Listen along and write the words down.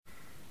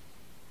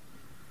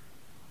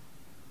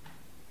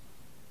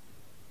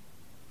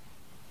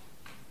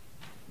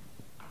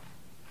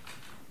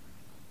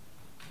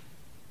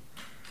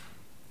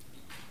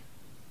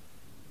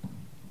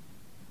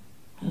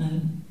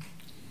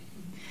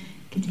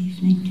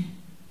evening.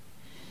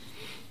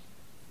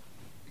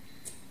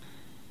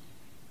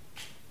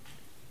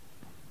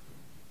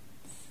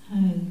 So,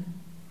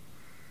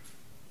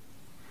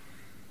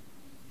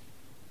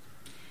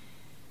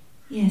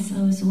 yes,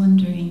 I was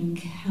wondering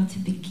how to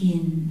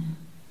begin,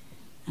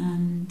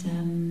 and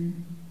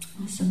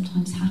what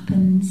sometimes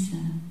happens.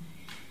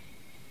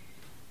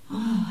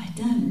 I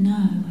don't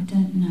know.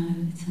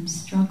 Some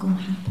struggle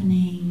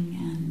happening,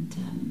 and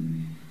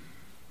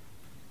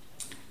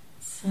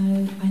so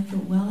I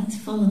thought, well, let's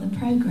follow the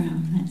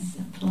program. Let's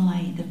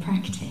apply the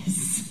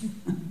practice.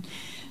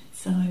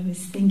 So I was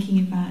thinking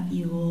about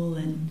you all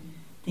and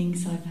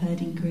things I've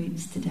heard in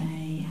groups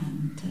today,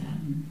 and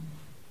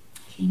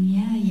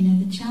thinking,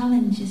 the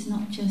challenge is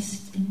not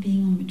just in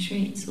being on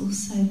retreat; it's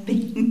also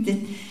being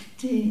the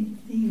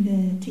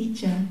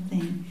teacher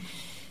thing.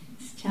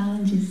 It's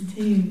challenges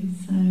too.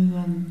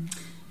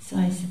 So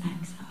I said,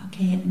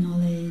 okay,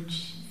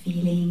 acknowledge,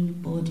 feeling,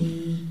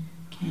 body.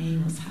 Okay,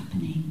 what's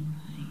happening?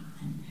 Right?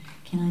 And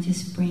can I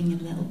just bring a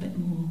little bit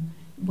more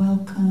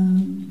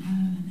welcome? And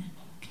then,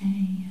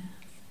 okay.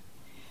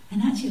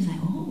 And actually, I was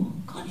like, oh,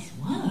 God, this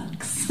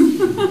works.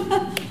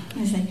 I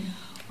was like,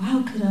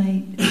 wow, could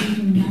I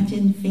even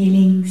imagine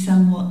feeling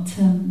somewhat,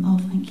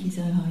 thank you,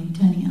 Zohar, you're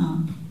turning it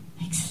up.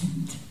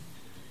 Excellent.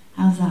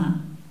 How's that?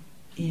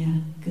 Yeah,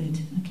 good,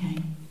 okay.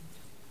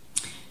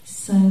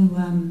 So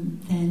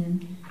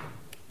then,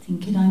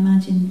 could I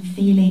imagine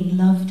feeling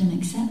loved and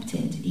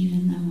accepted,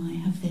 even though I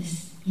have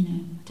this, I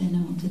don't know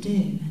what to do?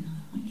 And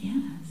I thought,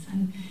 yeah, so...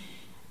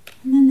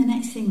 And then the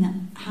next thing that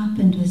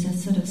happened was a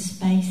sort of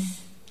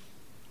space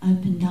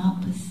opened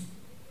up, as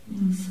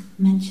it was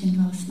mentioned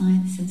last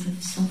night, the sense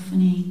of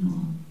softening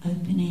or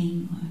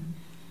opening,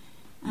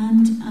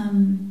 and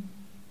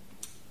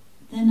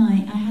then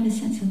I had a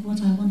sense of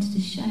what I wanted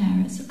to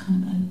share as a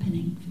kind of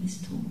opening for this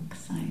talk.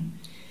 So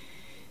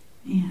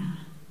yeah,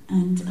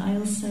 and I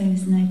also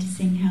was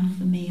noticing how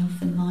for me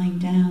often lying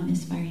down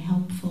is very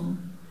helpful.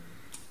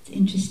 It's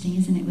interesting,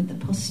 isn't it, with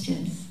the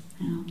postures,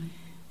 how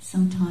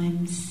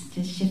sometimes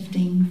just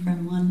shifting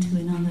from one to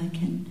another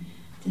can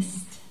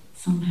just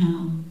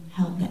somehow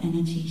help the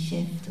energy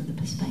shift or the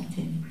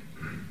perspective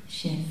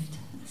shift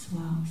as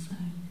well. So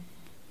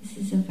this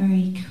is a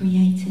very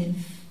creative,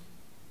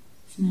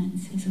 isn't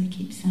it? As we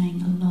keep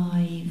saying,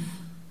 alive.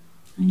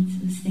 I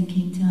was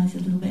thinking tonight is a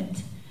little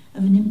bit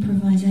of an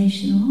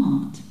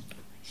improvisational art,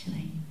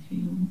 actually.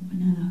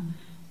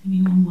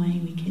 Maybe one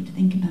way we could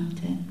think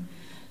about it.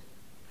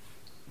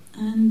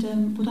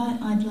 And what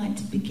I'd like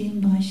to begin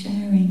by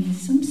sharing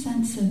is some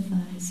sense of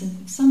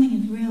something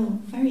of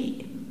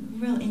very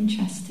real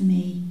interest to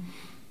me,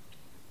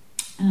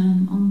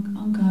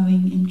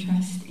 ongoing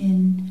interest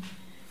in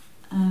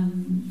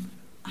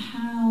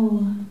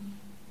how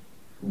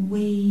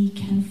we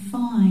can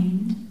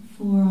find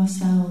for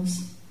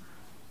ourselves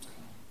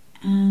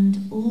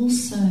and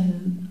also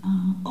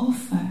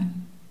offer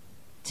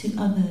to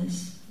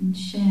others and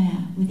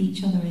share with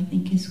each other. I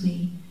think as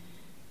we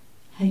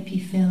hope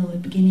you feel we're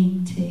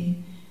beginning to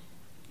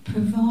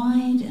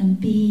provide and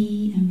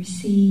be and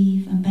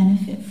receive and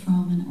benefit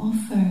from and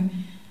offer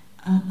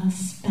a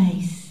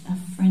space, a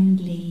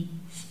friendly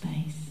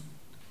space.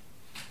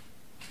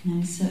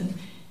 So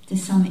to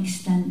some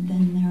extent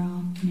then there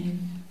are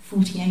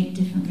 48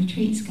 different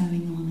retreats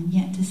going on, and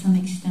yet to some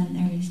extent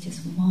there is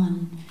just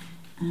one,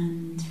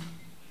 and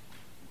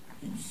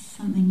it's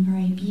something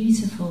very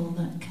beautiful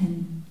that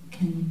can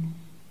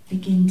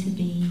begin to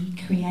be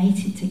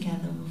created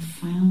together or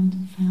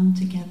found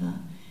together.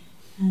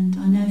 And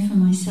I know for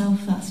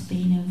myself that's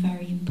been a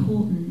very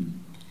important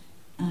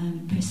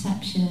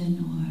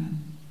perception or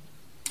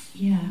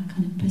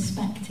kind of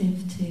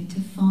perspective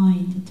to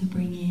find and to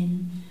bring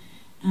in,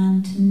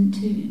 and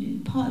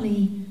to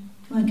partly,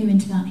 I won't go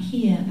into that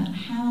here, but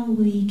how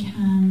we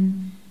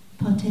can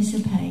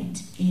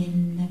participate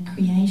in the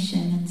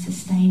creation and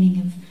sustaining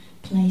of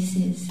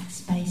places,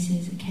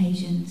 spaces,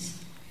 occasions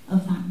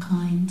of that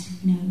kind,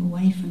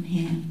 away from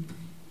here,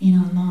 in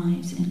our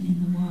lives and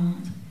in the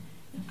world.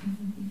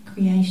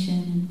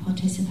 Creation and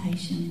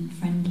participation in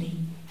friendly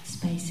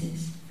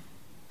spaces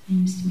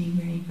seems to me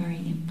very, very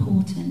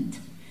important.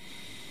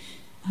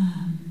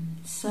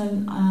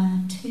 So I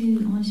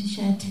want to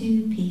share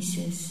two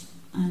pieces,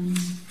 and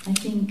I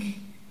think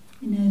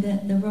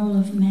that the role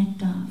of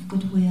metta, of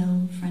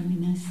goodwill,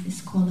 friendliness,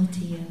 this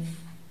quality of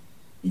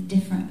with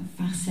different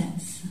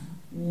facets,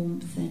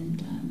 warmth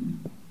and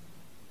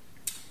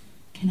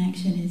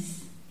connection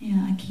is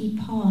a key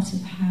part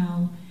of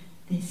how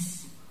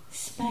this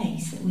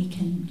space that we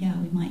can,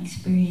 we might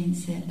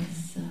experience it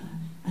as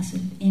a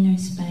sort of inner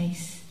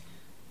space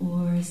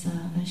or as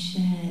a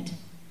shared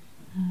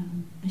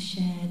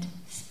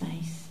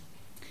space.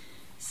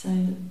 So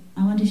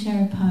I want to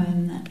share a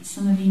poem that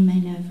some of you may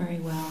know very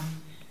well,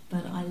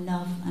 but I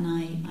love, and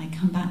I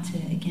come back to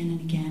it again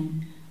and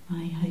again.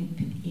 I hope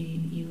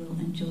you will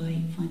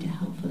enjoy, find it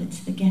helpful. It's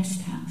The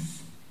Guest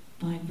House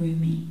by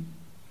Rumi.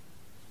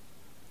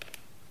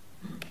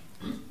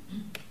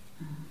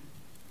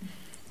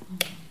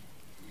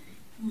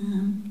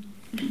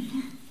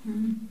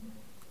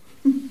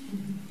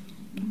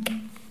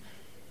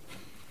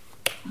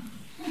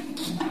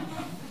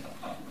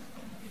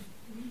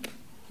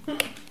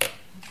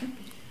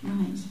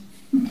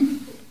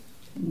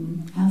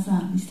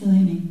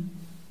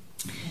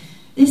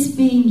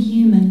 being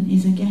human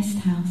is a guest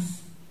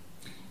house.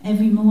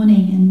 Every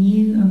morning a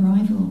new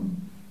arrival,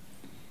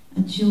 a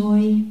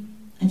joy,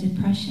 a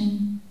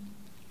depression,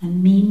 a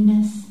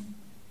meanness.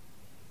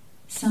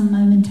 Some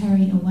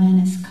momentary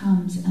awareness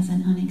comes as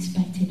an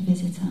unexpected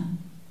visitor.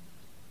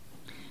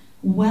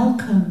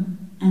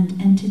 Welcome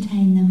and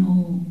entertain them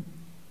all,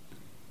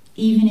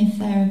 even if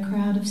they're a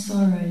crowd of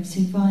sorrows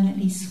who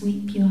violently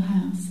sweep your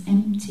house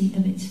empty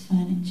of its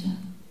furniture.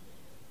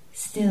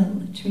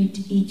 Still,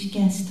 treat each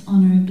guest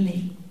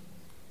honourably.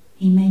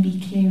 He may be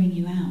clearing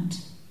you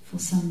out for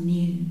some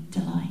new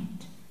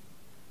delight.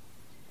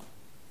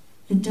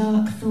 The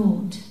dark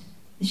thought,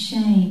 the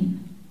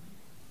shame,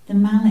 the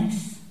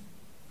malice,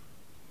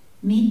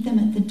 meet them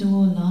at the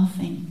door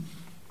laughing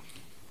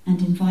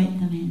and invite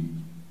them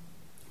in.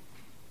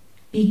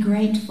 Be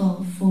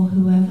grateful for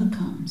whoever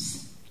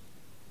comes,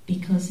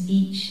 because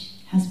each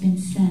has been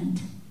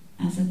sent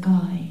as a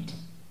guide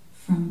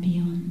from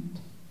beyond.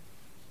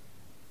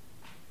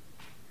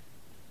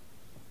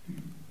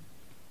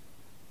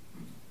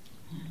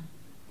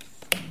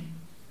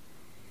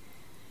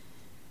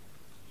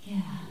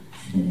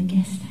 So the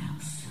guest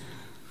house.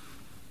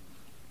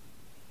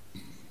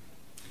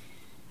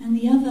 And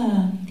the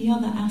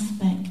other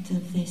aspect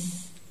of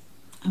this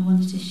I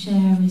wanted to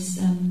share is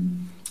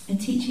a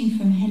teaching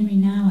from Henry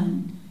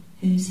Nouwen,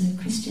 who's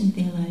a Christian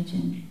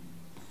theologian,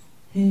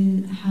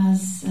 who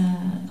has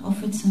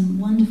offered some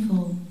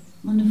wonderful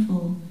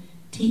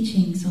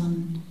teachings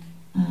on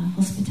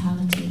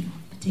hospitality,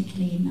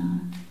 particularly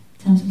in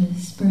terms of a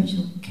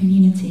spiritual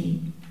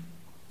community.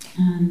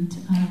 And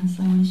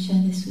so I want to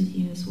share this with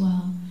you as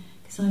well,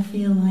 because I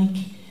feel like,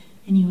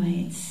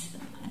 anyway, it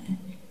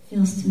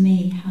feels to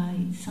me how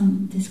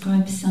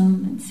describes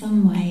in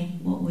some way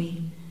what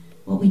we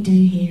do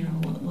here,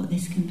 or what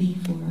this can be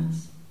for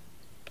us.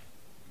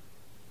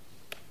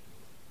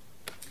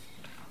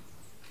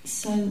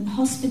 So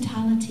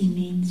hospitality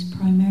means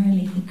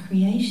primarily the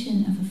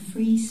creation of a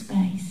free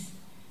space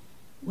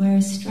where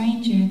a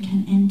stranger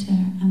can enter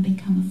and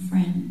become a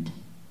friend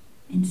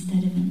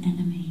instead of an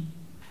enemy.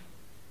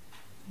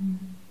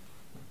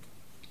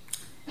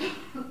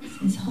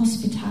 Says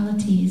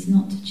hospitality is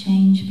not to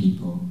change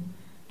people,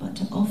 but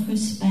to offer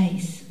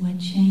space where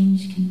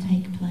change can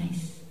take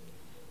place.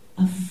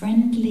 A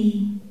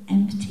friendly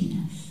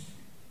emptiness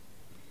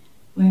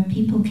where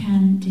people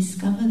can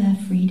discover their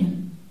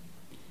freedom,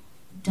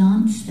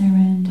 dance their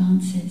own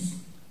dances,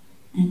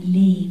 and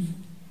leave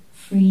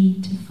free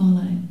to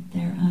follow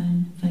their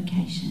own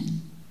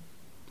vocation.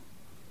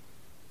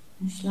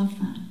 I just love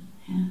that,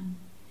 yeah.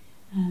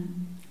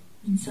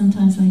 And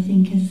sometimes I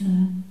think as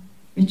a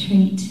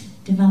retreat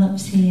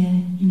develops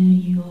here,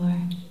 you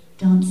are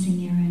dancing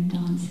your own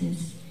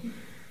dances.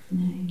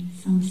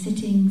 Some are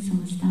sitting,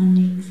 some are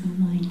standing, some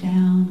are lying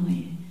down, or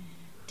you're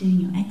doing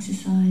your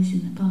exercise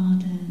in the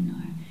garden,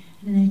 or,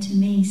 I don't know, to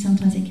me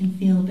sometimes it can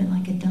feel a bit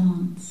like a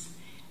dance,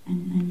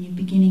 and you're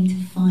beginning to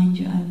find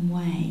your own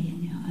way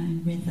and your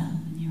own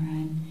rhythm and your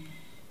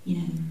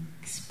own,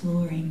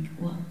 exploring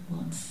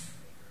what's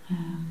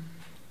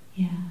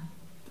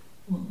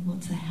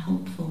a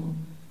helpful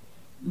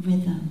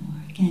rhythm,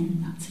 or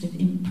again that sort of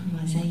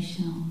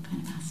improvisational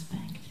kind of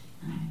aspect.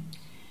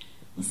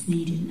 What's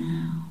needed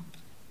now?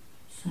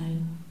 So,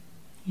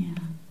 yeah.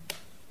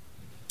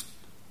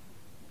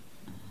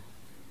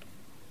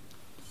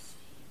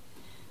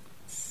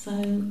 So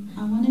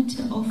I wanted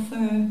to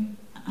offer,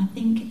 I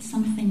think it's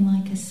something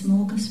like a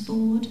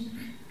smorgasbord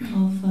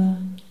of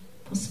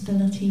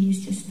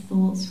possibilities, just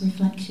thoughts,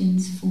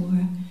 reflections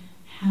for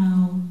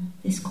how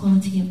this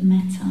quality of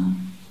metta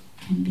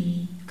can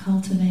be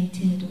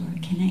cultivated or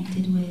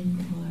connected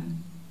with,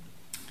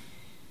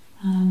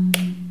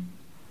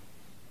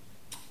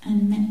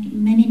 and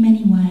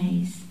many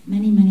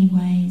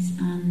ways,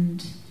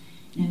 and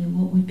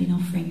what we've been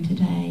offering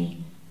today,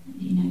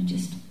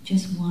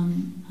 just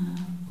one or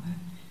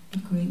a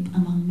group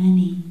among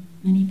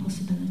many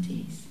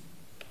possibilities.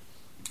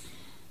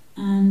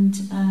 And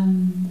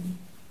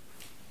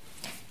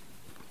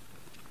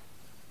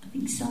I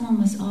think someone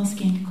was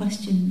asking a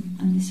question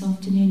this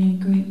afternoon in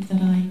a group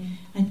that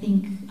I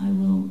think I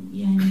will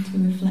need to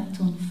reflect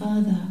on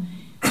further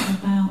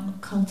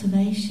about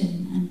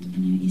cultivation, and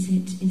is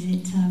it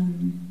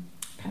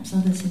perhaps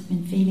others have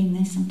been feeling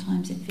this.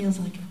 Sometimes it feels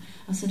like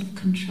a sort of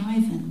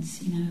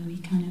contrivance. We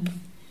kind of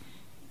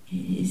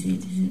does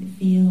it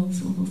feel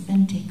sort of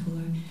authentic,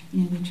 or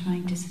we're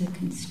trying to sort of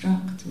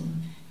construct or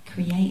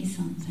create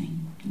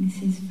something. And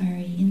this is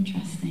very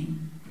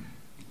interesting.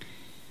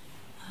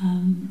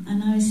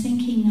 And I was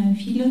thinking,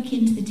 if you look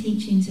into the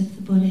teachings of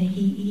the Buddha,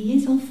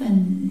 he's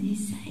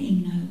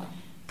saying,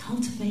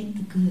 cultivate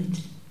the good,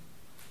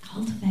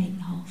 cultivate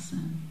the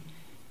wholesome,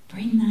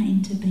 bring that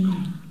into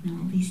being.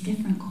 All these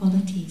different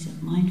qualities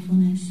of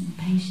mindfulness and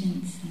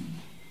patience,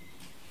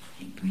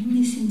 and bring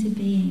this into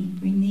being.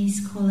 Bring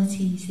these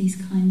qualities, these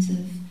kinds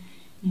of,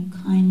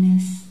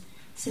 kindness.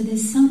 So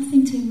there's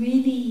something to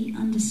really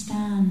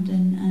understand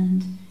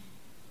and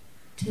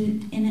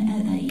to,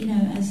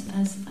 as I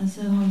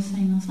was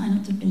saying last night,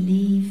 not to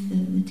believe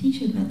the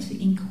teacher, but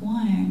to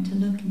inquire and to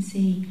look and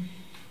see,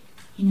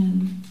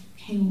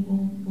 okay,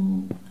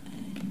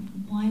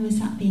 why was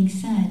that being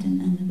said?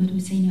 And the Buddha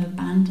would say,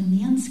 abandon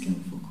the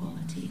unskillful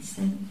qualities.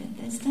 So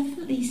there's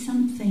definitely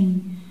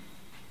something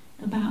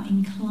about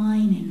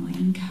inclining or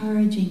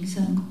encouraging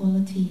certain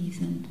qualities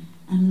and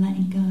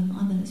letting go of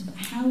others. But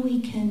how we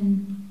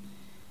can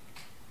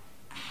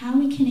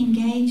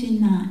engage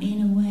in that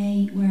in a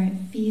way where it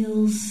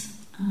feels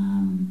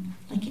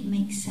like it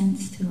makes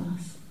sense to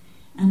us.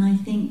 And I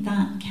think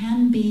that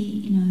can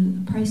be,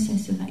 a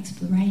process of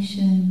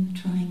exploration,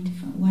 trying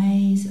different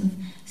ways of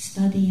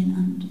study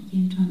and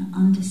trying to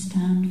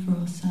understand for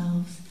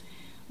ourselves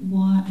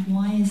why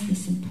is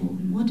this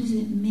important? What does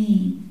it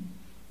mean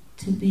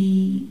to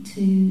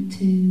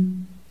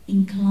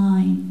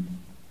incline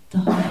the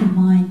heart and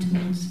mind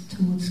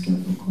towards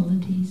skillful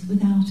qualities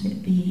without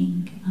it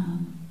being,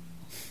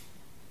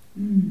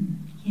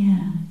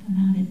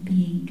 without it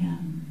being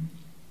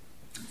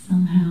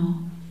somehow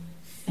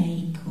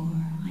fake or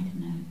I don't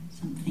know,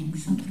 something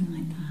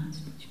like that,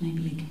 which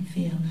maybe you can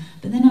feel.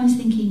 But then I was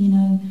thinking,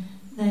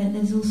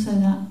 there's also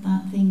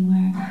that thing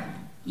where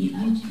you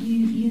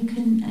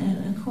can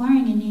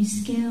acquiring a new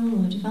skill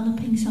or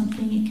developing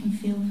something, it can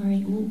feel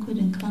very awkward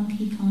and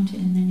clunky, can't it?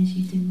 And then as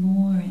you do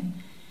more,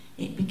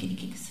 it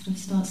sort of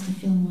starts to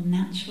feel more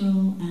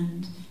natural.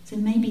 And so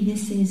maybe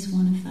this is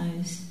one of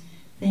those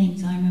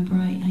things. I remember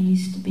I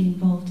used to be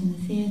involved in the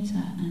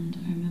theatre, and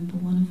I remember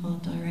one of our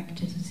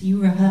directors was,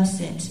 you rehearse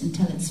it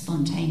until it's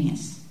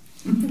spontaneous,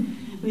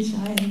 which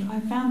I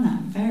found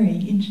that very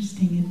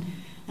interesting,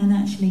 and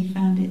actually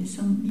found it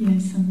some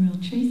real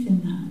truth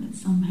in that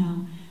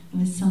somehow it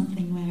was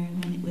something where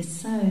when it was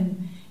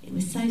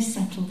so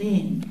settled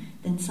in,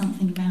 then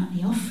something about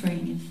the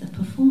offering of the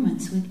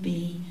performance would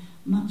be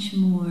much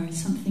more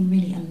something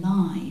really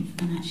alive,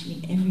 and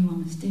actually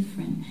everyone was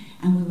different,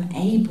 and we were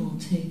able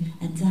to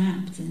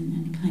adapt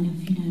and kind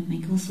of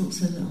make all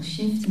sorts of little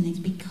shifts and things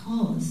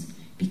because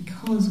we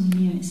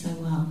knew it so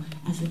well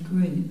as a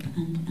group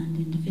and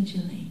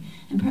individually.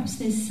 And perhaps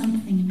there's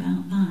something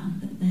about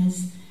that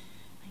there's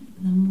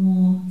the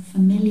more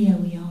familiar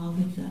we are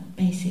with that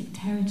basic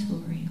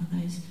territory or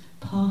those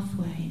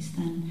pathways,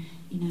 then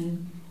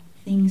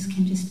things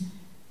can just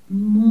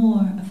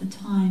more of the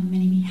time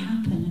maybe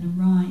happen and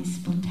arise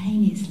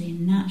spontaneously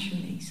and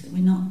naturally, so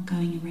we're not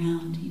going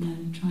around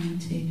trying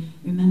to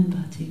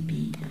remember to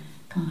be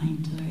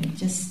kind, or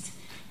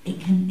it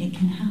can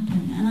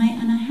happen. And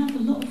I have a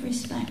lot of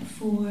respect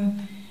for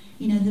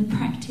the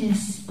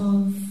practice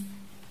of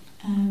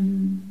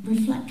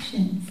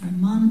reflection for a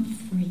month,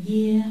 for a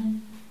year,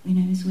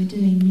 as we're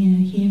doing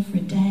here for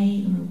a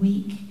day or a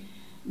week,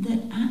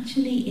 that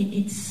actually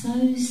it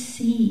sows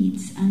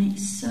seeds and it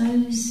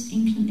sows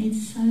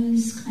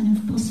kind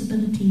of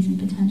possibilities and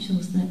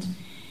potentials that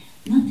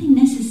nothing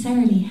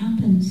necessarily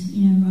happens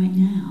right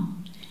now.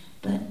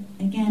 But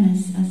again,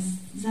 as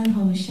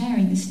Zohar was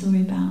sharing the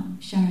story about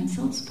Sharon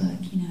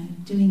Salzberg,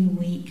 doing a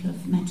week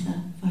of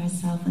metta for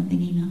herself and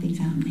thinking nothing's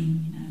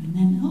happening, and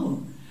then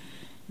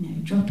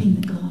dropping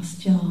the glass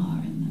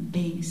jar and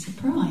being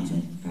surprised,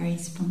 a very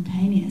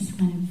spontaneous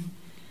kind of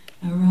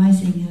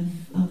arising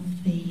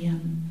of the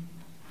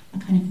a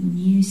kind of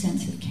new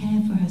sense of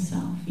care for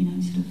herself,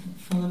 sort of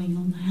following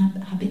on the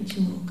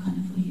habitual kind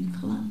of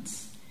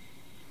klutz.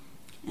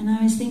 And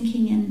I was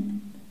thinking,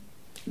 and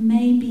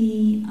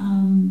maybe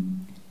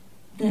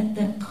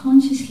that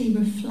consciously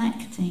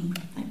reflecting,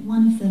 like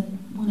one of the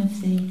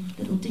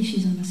little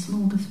dishes on the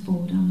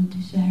smorgasbord I want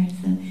to share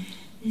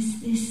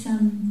is this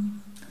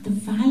the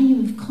value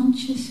of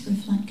conscious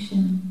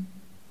reflection,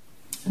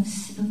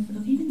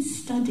 of even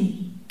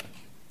study,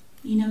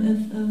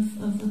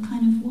 of the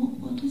kind of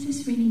what does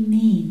this really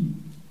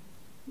mean?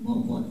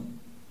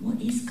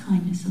 What is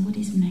kindness, or what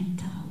is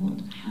metta?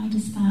 How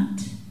does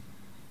that?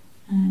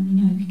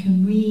 You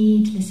can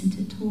read, listen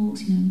to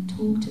talks,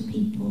 talk to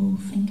people,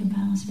 think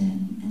about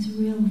it. There's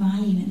real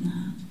value in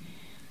that,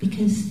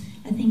 because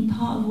I think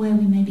part of where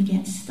we maybe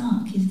get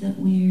stuck is that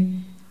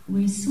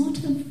we're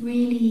sort of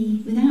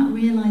really, without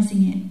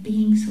realizing it,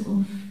 being sort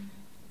of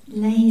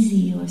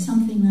lazy or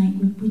something, like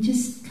we're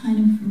just kind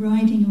of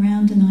riding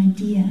around an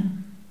idea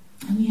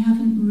and we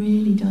haven't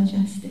really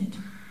digested.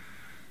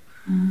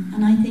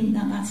 And I think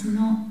that's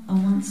not a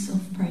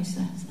once-off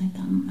process. I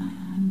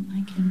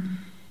can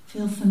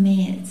feel, for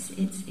me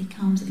it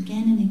comes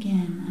again and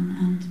again,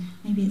 and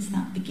maybe it's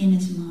that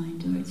beginner's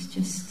mind, or it's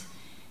just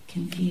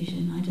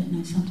confusion. I don't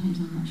know, sometimes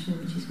I'm not sure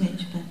which is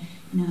which, but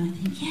I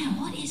think,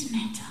 what is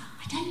metta?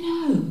 I don't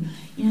know.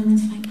 And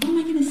it's like, what am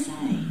I going to say?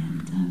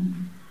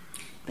 And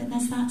but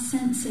there's that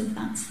sense of,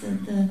 that's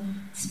the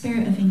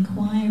spirit of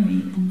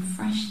inquiry and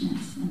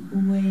freshness, and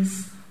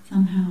always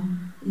somehow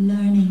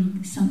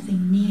learning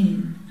something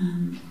new,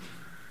 and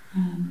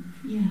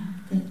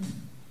that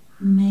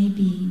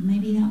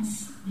maybe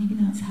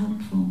that's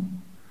helpful.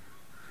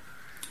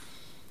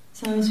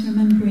 So I was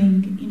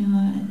remembering,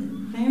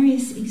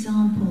 various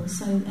examples.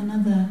 So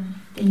another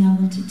thing I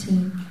wanted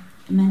to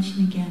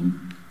mention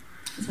again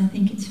is, I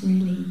think it's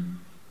really,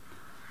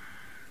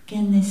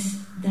 again,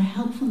 the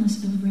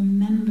helpfulness of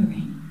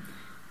remembering.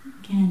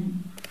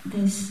 Again,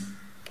 there's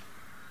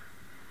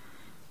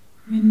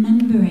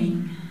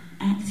remembering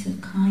acts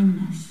of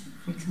kindness,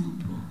 for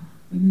example,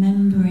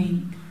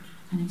 remembering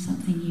kind of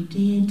something you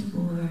did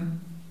or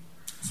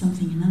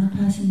something another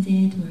person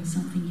did or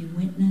something you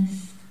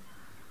witnessed.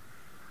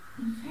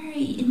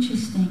 Very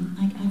interesting.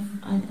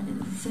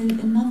 So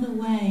another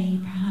way,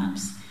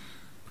 perhaps,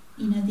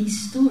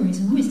 these stories,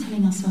 we're always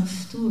telling ourselves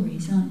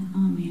stories,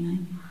 aren't we?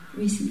 And I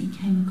recently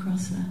came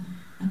across a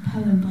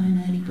poem by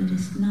an early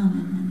Buddhist nun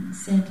and it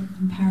said,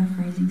 I'm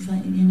paraphrasing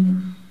slightly at the end of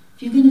it,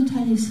 if you're going to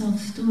tell yourself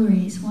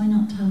stories, why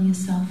not tell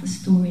yourself a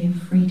story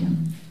of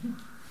freedom?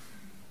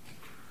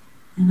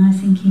 And I was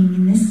thinking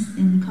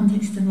in the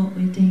context of what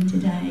we're doing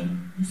today,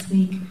 this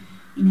week,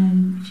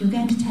 if you're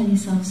going to tell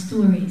yourself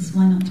stories,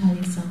 why not tell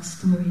yourself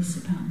stories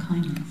about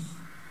kindness?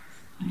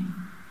 Right?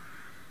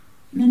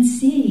 And then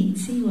see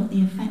what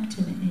the effect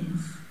of it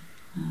is.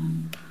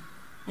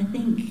 I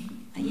think,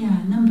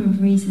 a number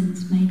of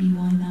reasons maybe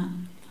why that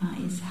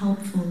is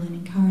helpful and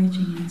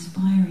encouraging and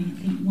inspiring.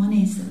 I think one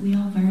is that we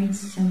are very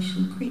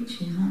social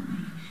creatures, aren't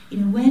we?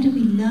 Where do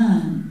we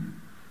learn?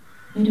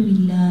 Where do we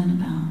learn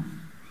about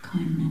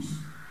kindness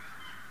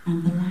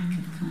and the lack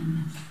of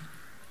kindness?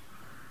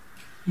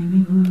 We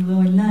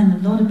learn a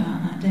lot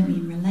about that, don't we,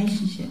 in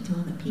relationship to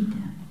other people.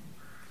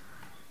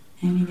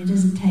 It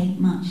doesn't take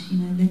much,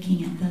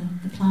 looking at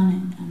the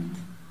planet and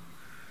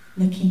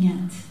looking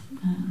at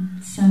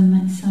so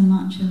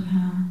much of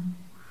how,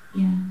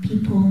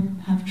 people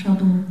have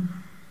trouble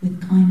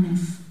with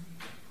kindness.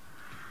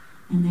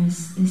 And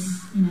there's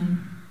this,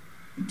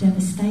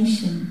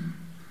 devastation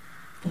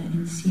that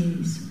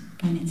ensues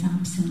when it's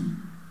absent,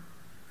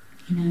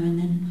 and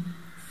then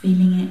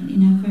feeling it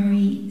in a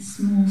very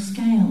small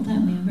scale,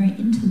 don't we? Very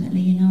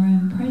intimately in our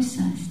own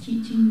process. Do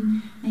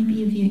you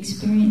maybe have you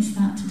experienced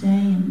that today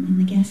in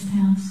the guest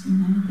house?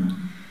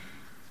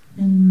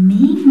 The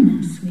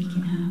meanness we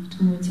can have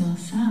towards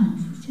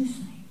ourselves. It's just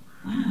like,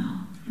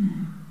 wow,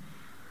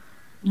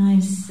 And I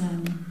was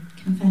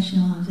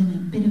confessional. I was in a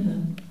bit of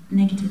a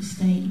negative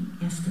state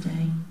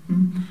yesterday.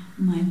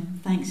 My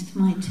thanks to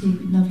my two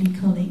lovely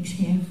colleagues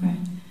here for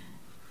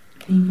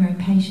being very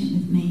patient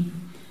with me.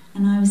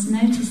 And I was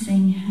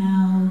noticing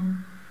how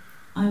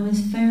I was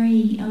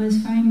very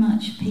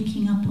much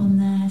picking up on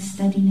their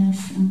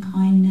steadiness and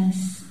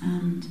kindness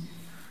and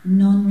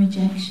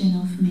non-rejection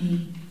of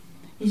me.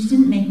 It just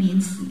didn't make me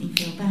instantly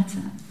feel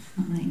better. It's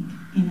not like,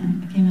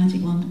 okay,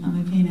 magic wand, I'm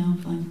okay now, I'm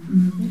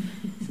fine.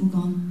 It's all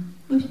gone.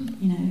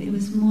 It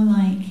was more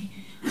like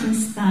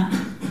just that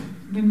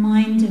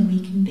reminder we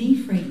can be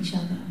for each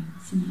other,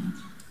 isn't it?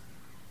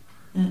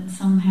 That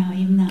somehow,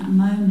 even that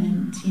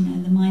moment,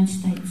 the mind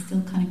state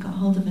still kind of got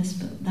hold of us,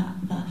 but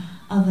that the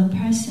other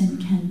person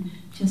can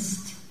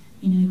just,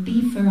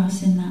 be for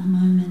us in that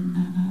moment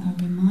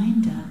a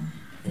reminder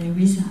there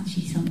is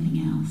actually something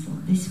else, or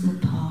this will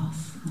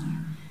pass, or,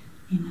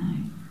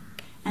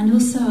 And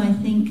also, I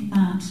think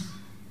that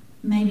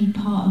maybe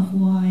part of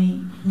why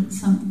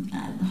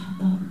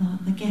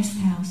the guest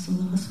house or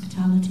the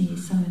hospitality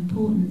is so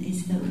important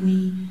is that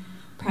we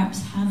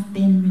perhaps have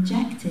been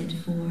rejected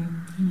for,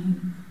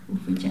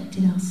 we've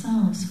rejected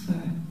ourselves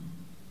for,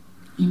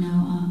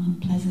 our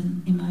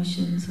unpleasant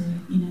emotions, or,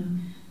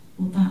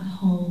 or that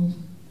whole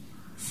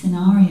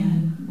scenario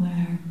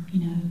where,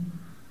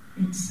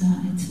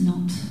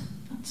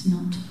 that's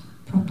not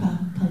proper,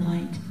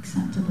 polite,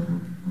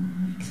 acceptable,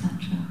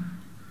 etc.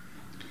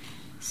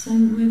 So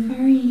we're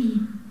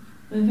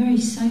very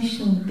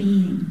social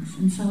beings,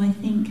 and so I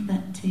think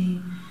that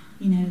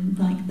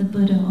like the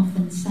Buddha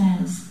often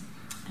says,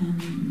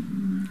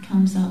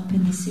 comes up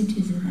in the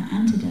suttas as an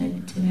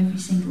antidote to every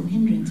single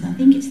hindrance. I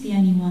think it's the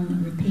only one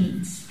that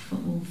repeats for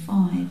all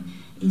five,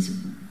 is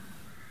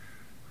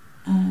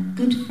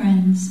good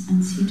friends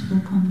and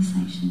suitable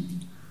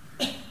conversation.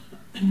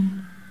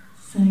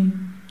 So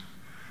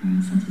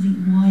I sometimes think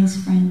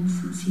wise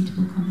friends and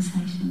suitable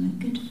conversation, but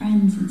good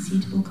friends and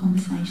suitable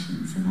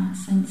conversation. So that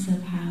sense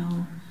of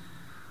how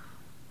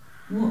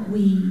what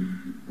we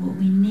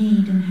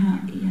need and how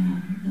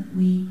that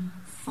we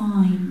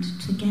find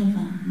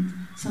together, and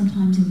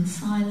sometimes in the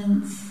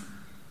silence,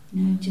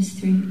 just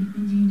through, I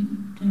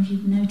don't know if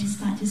you've noticed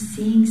that, just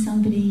seeing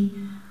somebody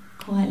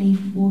quietly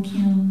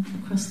walking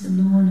across the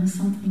lawn or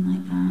something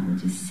like that, or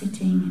just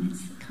sitting, and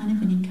it's kind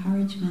of an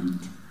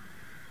encouragement.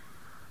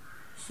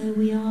 So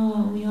we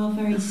are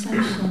very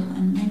social,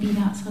 and maybe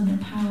that's how the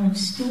power of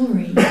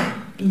story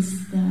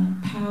is the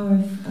power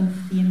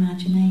of the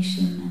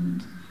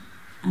imagination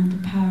and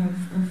the power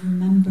of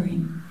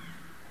remembering.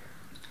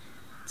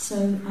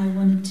 So I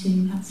wanted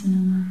to, that's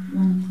another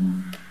one of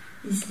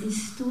the,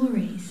 is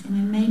stories.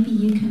 Maybe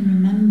you can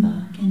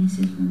remember, again this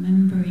is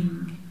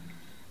remembering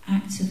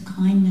acts of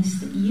kindness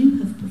that you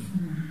have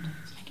performed.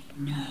 It's like,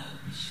 no,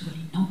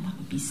 surely not, that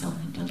would be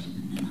self-indulgent,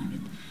 and then I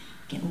would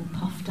get all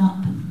puffed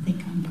up and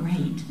think I'm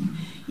great. And,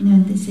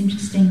 it's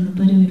interesting, the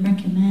Buddha would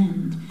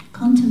recommend,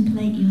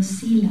 contemplate your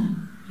sila,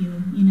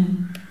 your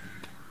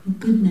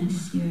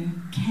goodness, your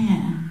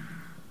care.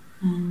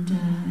 And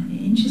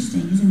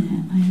interesting, isn't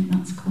it? I think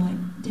that's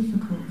quite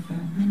difficult for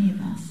many of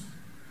us.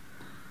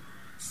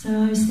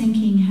 So I was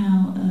thinking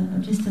how,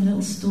 just a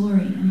little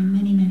story,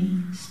 many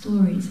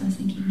stories. I was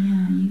thinking,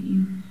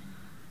 you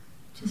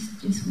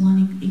just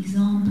one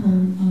example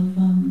of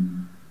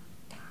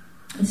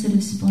a sort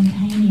of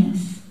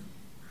spontaneous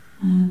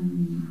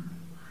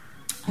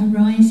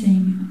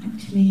arising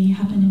actually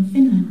happened in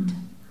Finland.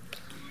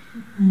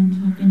 And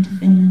I've been to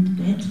Finland a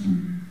bit,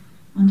 and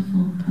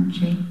wonderful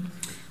country.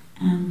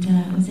 And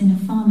I was in a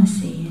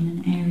pharmacy in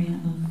an area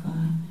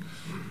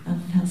of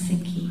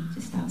Helsinki,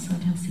 just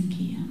outside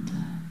Helsinki,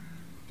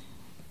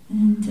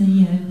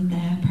 and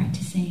there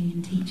practicing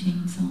and teaching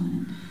and so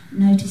on, and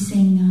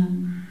noticing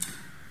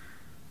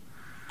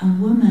a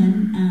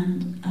woman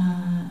and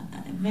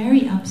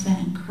very upset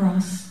and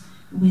cross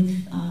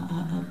with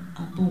a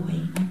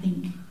boy. I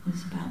think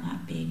was about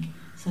that big,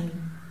 so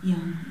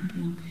young.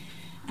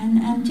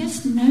 And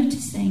just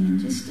noticing and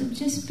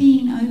just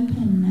being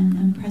open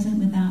and present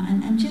with that,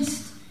 and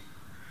just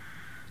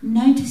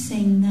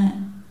noticing that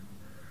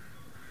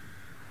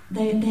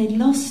they'd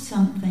lost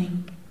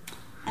something.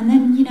 And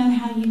then, you know,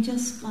 how you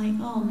just like,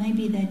 oh,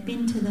 maybe they'd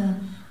been to the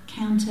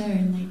counter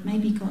and they'd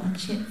maybe got a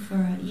chip for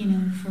a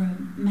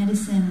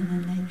medicine, and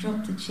then they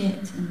dropped a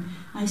chip, and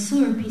I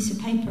saw a piece of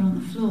paper on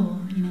the floor,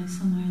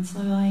 somewhere, and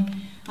so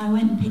I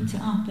went and picked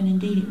it up, and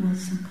indeed it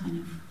was some kind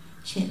of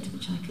chit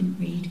which I couldn't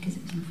read because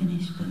it was in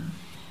Finnish,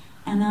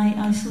 and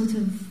I sort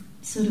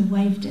of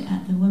waved it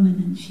at the woman,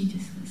 and she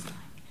just was like,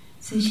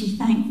 so she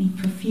thanked me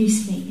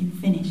profusely in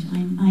Finnish,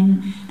 and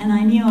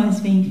I knew I was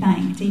being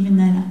thanked even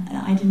though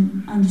I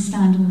didn't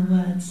understand all the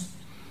words.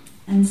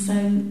 And so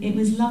it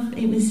was love.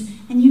 It was,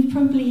 and you've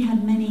probably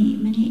had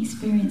many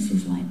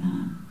experiences like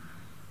that,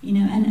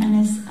 and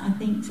as I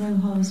think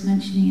Zohar was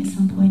mentioning at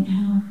some point,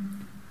 how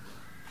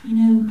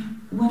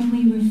when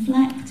we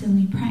reflect and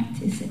we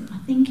practice it, I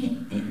think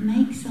it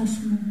makes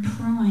us more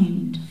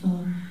primed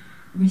for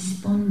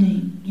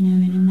responding, in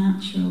a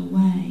natural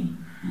way.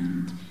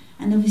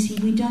 And obviously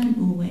we don't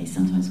always.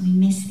 Sometimes we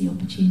miss the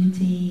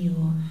opportunity,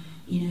 or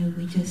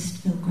we just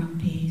feel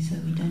grumpy, so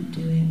we don't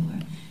do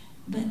it.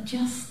 But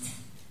just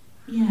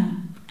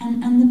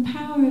and the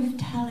power of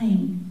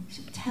telling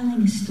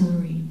a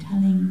story,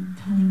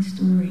 telling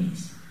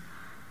stories.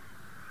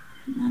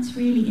 That's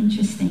really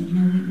interesting.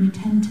 We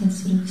tend to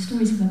sort of,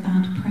 stories have a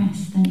bad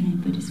press, don't they, in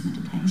Buddhist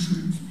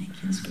meditation. It's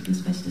like, that's what you're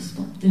supposed to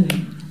stop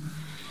doing.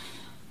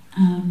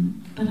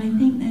 But I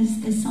think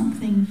there's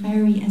something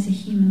very, as a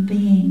human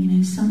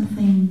being,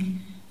 something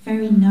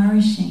very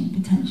nourishing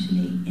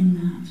potentially in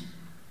that.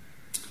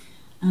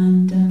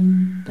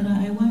 And but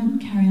I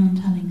won't carry on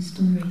telling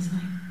stories. I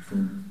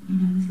thought,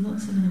 there's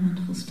lots of other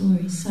wonderful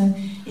stories. So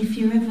if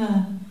you're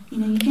ever,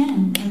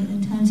 again,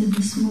 in terms of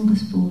the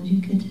smorgasbord,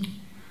 you could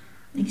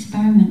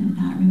experiment with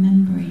that,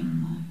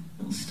 remembering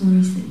little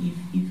stories that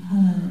you've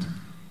heard,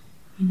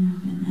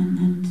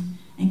 and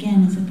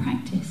again, as a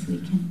practice, we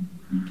can,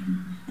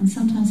 and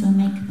sometimes I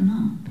make them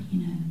up,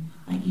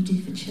 like you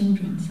do for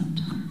children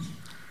sometimes.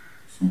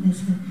 So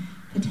there's a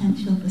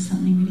potential for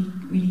something really,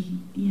 really,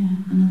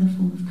 another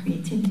form of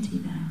creativity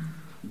there.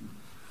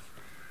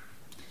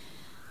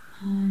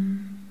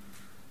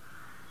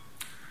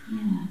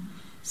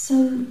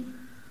 So,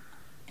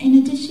 in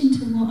addition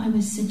to what I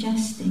was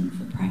suggesting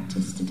for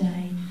practice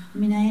today, I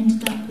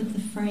ended up with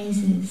the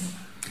phrases,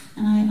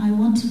 and I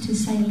wanted to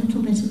say a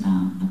little bit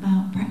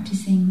about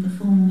practicing the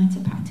formal metta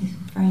practice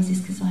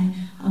phrases, because I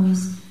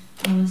was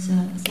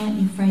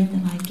slightly afraid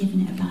that I'd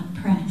given it a bad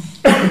press,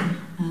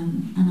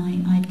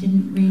 and I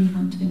didn't really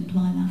want to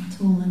imply that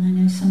at all. And I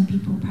know some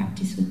people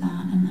practice with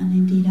that, and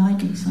indeed I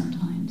do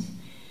sometimes.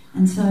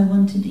 And so I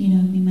wanted,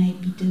 we may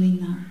be doing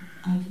that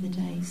over the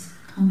days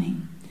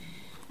coming.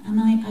 And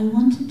I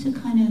wanted to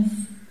kind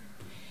of,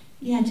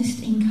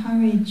 just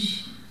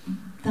encourage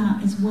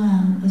that as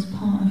well as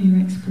part of your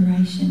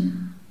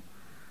exploration.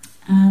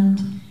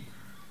 And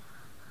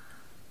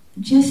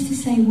just to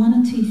say one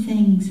or two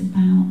things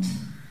about,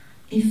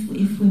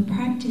 if we're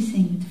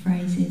practicing with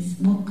phrases,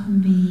 what can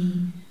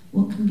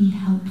be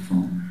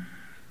helpful.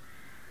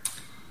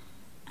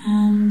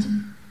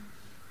 And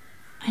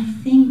I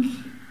think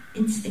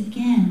it's,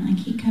 again, I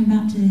keep coming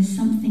back to this,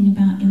 something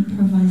about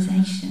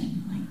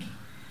improvisation, like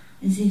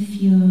as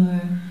if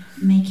you're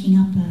making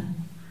up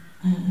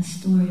a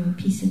story or a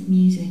piece of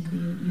music, or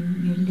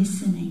you're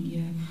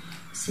listening,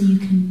 so you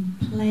can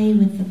play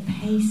with the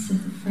pace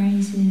of the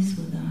phrases,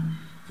 or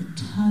the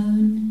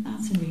tone.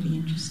 That's a really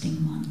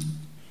interesting one.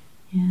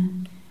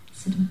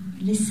 Sort of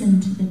listen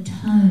to the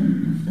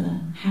tone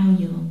of how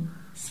you're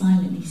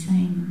silently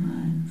saying the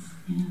words.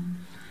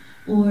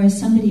 Or as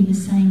somebody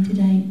was saying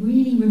today,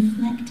 really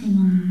reflecting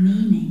on the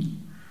meaning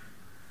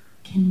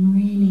can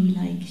really,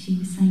 like she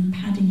was saying,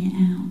 padding it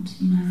out,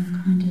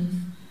 kind of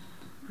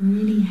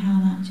really how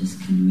that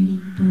just can really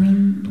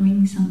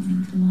bring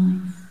something to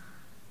life.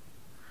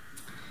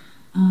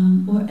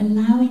 Or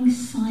allowing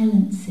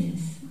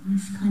silences,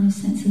 this kind of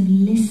sense of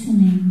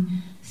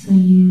listening, so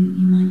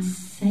you might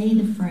say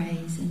the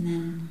phrase and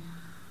then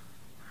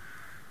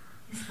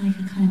it's like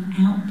a kind of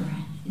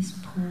out-breath, is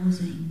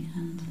pausing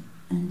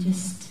and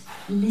just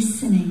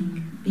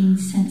listening, being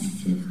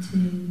sensitive to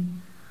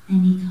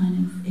any kind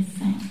of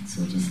effects,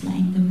 or just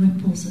letting the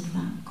ripples of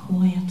that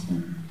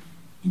quieten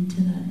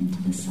into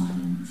the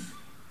silence.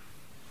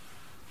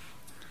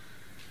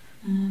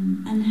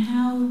 And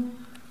how,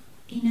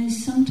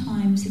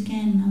 sometimes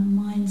again our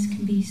minds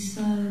can be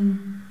so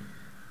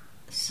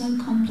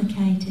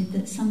complicated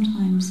that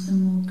sometimes the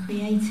more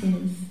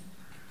creative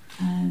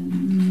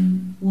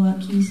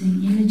work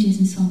using images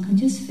and so on can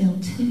just feel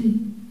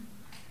too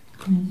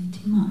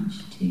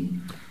much, too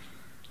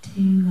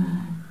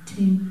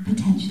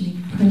potentially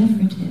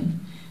proliferative.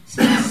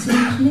 So the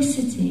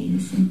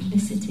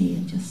simplicity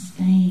of just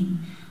staying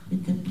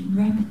with the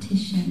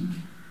repetition,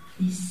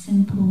 these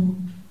simple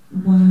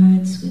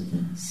words with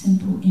the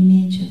simple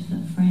image of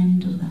the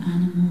friend or the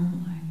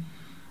animal,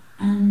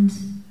 and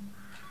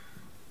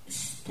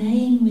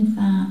staying with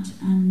that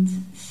and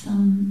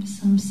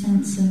some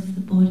sense of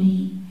the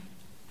body,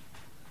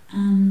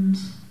 and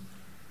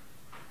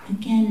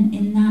again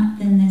in that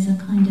then there's a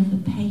kind of a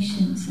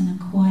patience and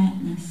a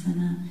quietness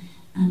and a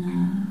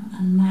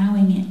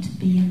allowing it to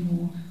be a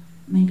more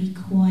maybe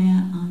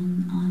quiet,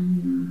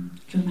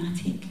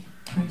 undramatic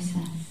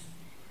process,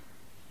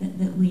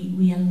 that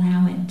we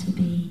allow it to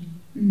be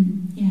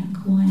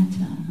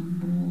quieter and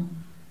more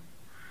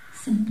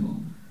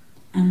simple,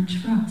 and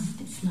trust.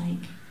 It's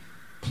like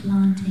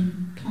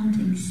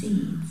planting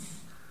seeds.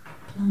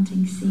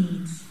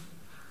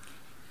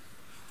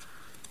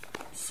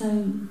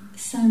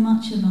 So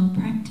much of our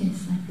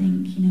practice, I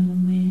think,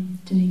 when we're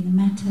doing the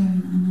metta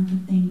and other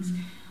things,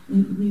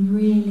 we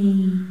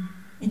really,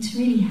 it's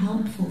really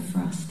helpful for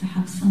us to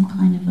have some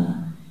kind of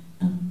a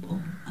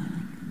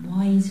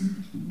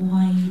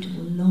wide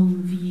or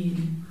long view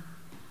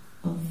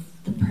of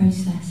the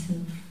process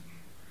of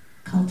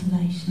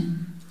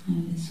cultivation,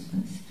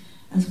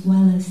 as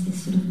well as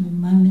this sort of more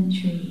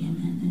momentary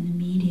and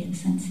immediate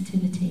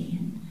sensitivity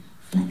and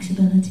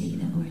flexibility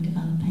that we're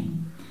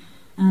developing.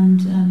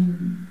 And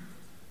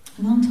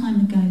a long time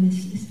ago,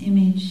 this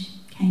image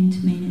came to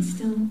me, and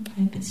I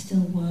hope it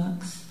still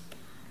works.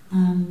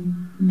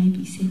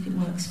 Maybe see if it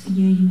works for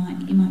you. You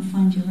might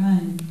find your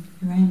own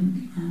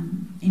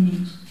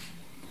image.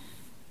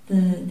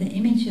 The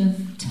image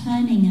of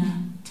turning a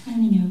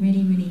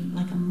really, really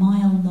like a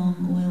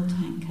mile-long oil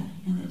tanker.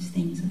 Those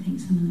things. I think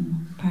some of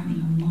them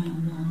apparently are a mile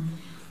long.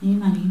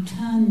 And you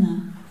turn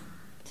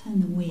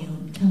the wheel.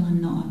 Until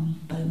I'm not a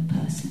boat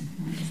person,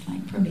 I just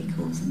probably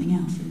call something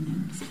else. I don't know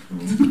what's it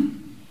called.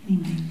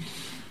 Anyway,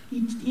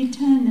 you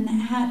turn, and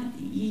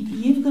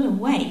you've got to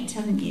wait,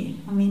 haven't you?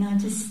 I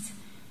just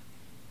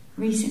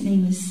recently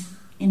was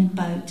in a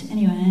boat.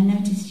 Anyway, I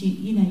noticed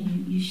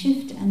you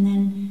shift, and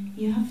then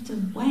you have to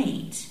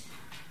wait.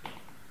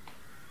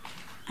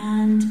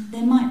 And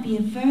there might be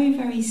a very,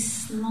 very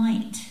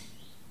slight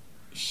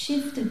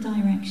shift of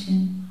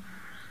direction,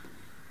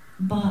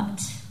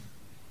 but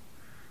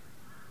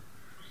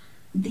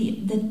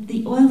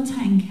the oil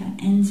tanker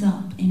ends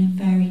up in a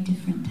very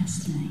different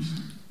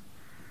destination.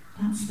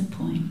 That's the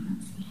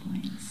point.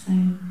 So,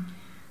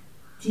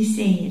 do you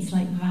see, it's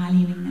like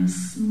valuing those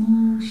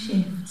small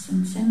shifts,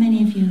 and so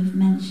many of you have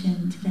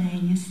mentioned today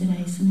and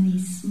yesterday some of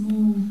these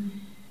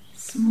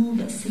small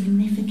but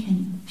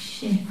significant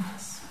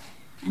shifts,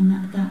 and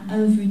that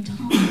over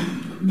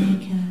time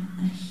make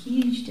a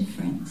huge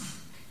difference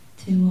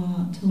to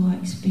our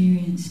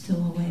experience, to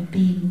our way of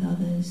being with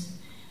others,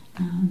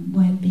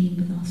 way of being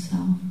with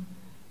ourselves.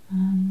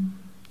 And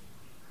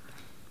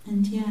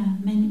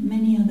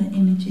many other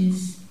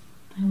images.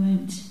 I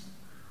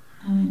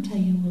won't tell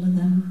you all of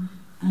them.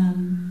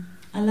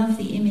 I love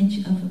the image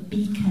of a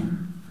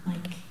beacon,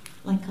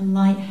 like a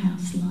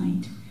lighthouse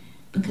light,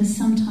 because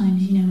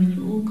sometimes, when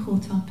you're all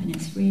caught up and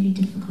it's really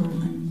difficult,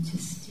 and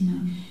just,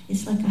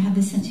 it's like I have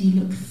the sense you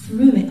look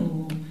through it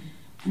all,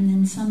 and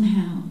then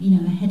somehow,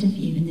 ahead of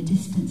you in the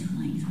distance, it's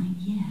like,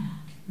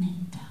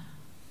 Metta.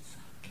 It's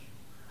like,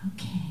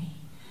 okay.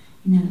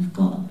 I've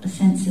got a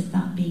sense of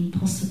that being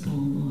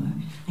possible, or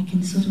I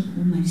can sort of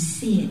almost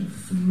see it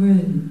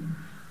through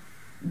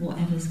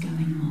whatever's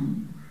going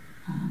on.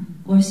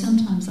 Or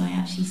sometimes I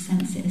actually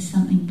sense it as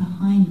something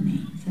behind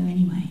me. So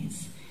anyway,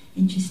 it's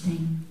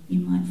interesting.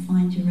 You might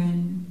find your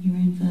own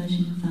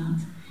version of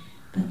that.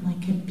 But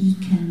like a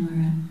beacon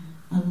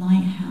or a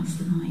lighthouse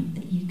light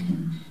that you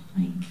can,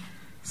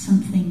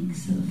 something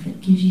sort of that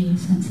gives you a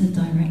sense of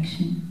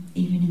direction,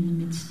 even in the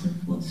midst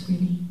of what's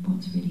really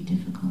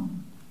difficult.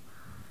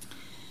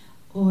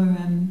 Or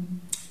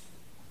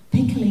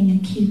pickling a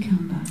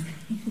cucumber,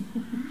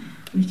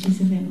 which is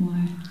a bit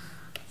more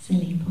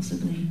silly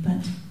possibly,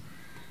 but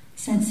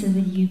sense of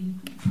that you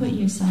put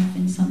yourself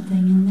in something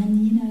and then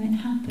it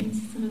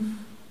happens, sort of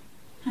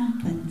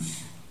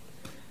happens.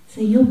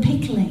 So you're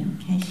pickling, in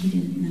case you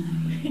didn't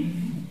know.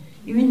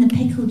 You're in the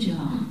pickle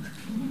jar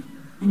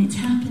and it's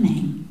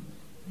happening,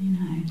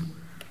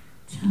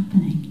 it's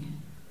happening.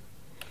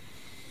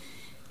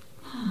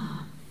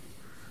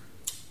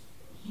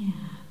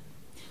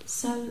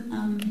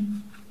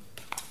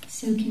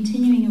 So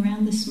continuing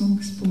around the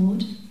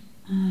smorgasbord,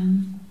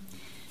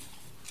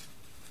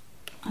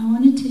 I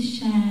wanted to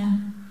share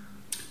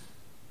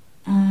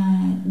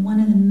one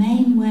of the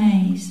main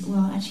ways,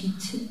 well actually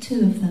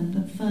two of them,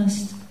 but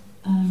first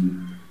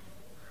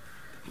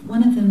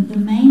one of them, the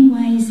main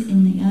ways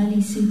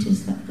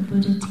suttas that the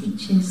Buddha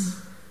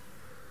teaches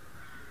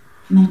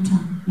metta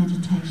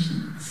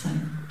meditation. So,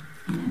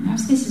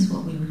 perhaps this is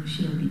what we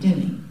should all be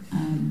doing.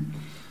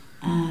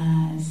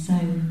 So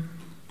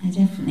I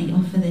definitely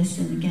offer this,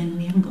 and again,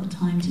 we haven't got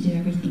time to do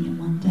everything in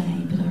one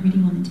day, but I really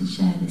wanted to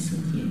share this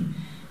with you,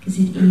 because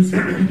it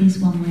is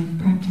one way of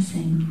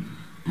practicing.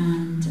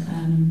 And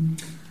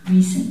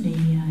recently,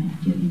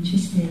 if you're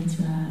interested,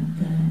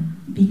 the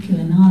Bhikkhu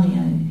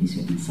Analayo, who's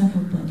written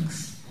several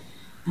books,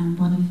 and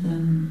one of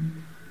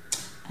them,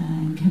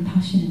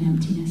 Compassion and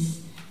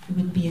Emptiness,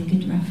 would be a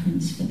good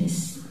reference for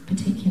this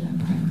particular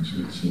approach,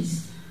 which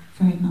is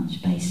very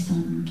much based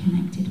on,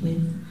 connected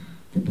with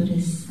the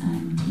Buddha's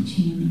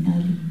teaching in the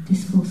early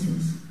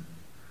discourses.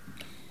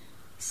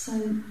 So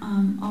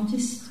I'll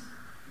just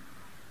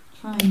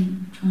try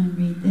and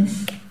read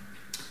this,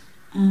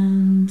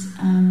 and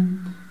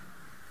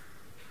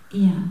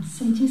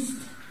so just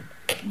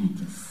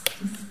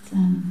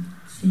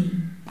see.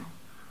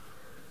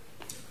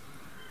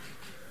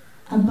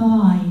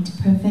 Abide,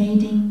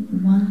 pervading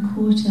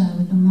 1/4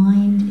 with a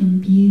mind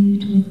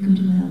imbued with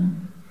goodwill.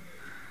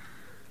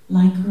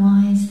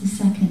 Likewise the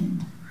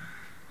second,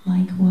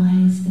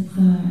 likewise the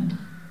third,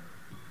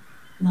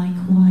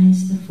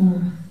 likewise the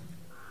fourth.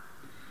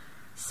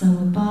 So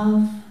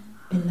above,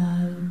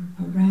 below,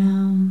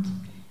 around,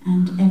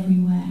 and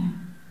everywhere,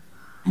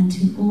 and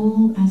to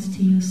all as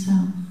to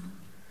yourself.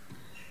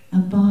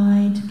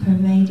 Abide,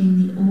 pervading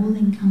the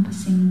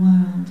all-encompassing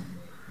world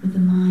with the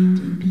mind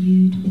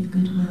imbued with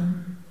goodwill,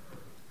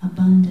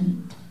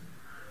 abundant,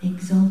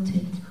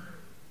 exalted,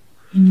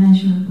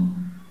 immeasurable,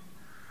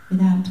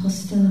 without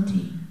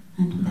hostility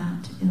and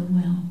without ill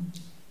will.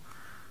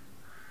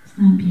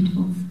 Isn't that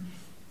beautiful?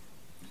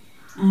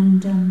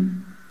 And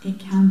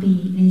it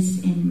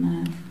is in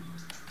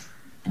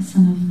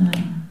some of the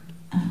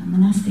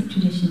monastic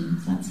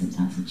traditions. That's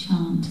a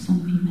chant.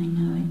 Some of you may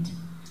know it.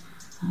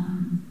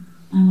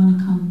 I want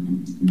to come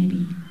and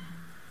maybe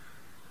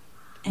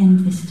end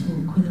this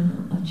talk with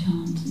a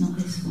chant, not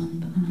this one,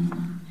 but another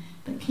one.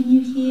 But can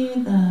you hear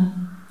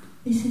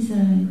this is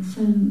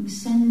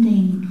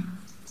sending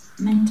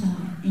metta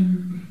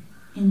in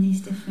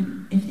these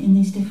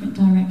different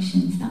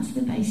directions. That's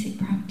the basic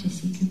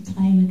practice. You could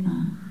play with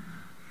that.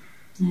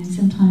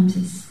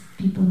 Sometimes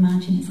people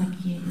imagine it's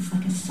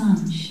like a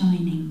sun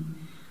shining,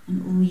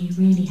 and all you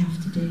really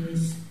have to do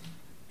is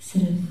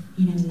sort of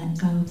let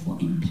go of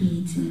what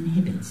impedes and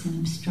inhibits and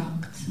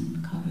obstructs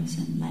and covers,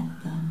 and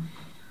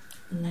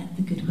let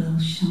the goodwill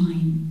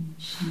shine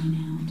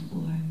out,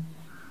 or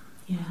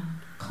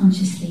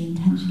consciously,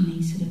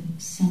 intentionally sort of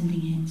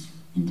sending it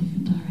in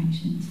different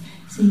directions.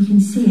 So you can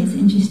see it's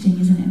interesting,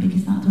 isn't it?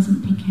 Because that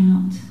doesn't pick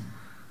out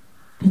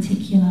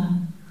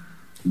particular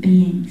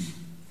beings.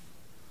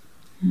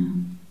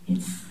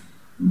 It's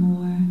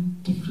more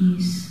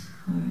diffuse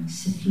or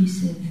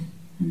suffusive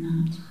than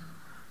that.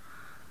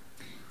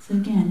 So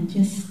again, to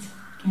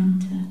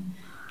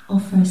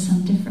offer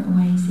some different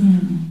ways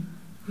in,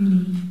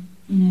 really,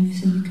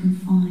 so you can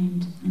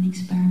find and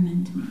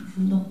experiment. And there's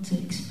a lot to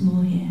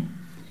explore here.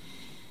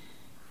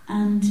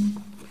 And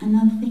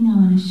another thing I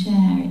want to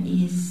share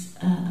is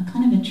a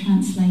kind of a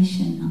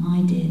translation that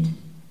I did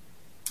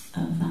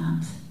of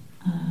that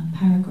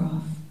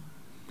paragraph,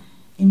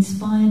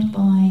 inspired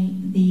by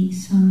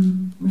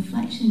some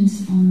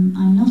reflections on.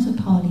 I'm not a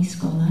Pali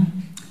scholar,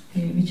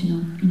 the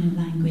original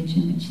language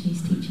in which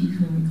these teachings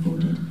were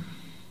recorded,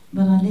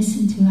 but I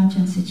listened to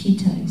Ajahn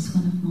Sucitto, who's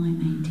one of my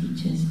main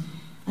teachers.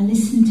 I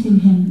listened to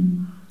him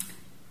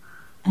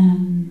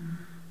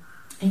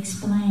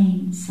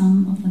explain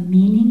some of the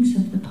meanings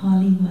of the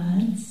Pali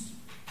words.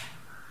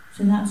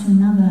 So that's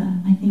another,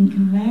 I think,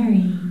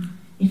 very,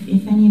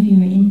 if any of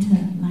you are into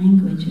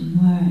language and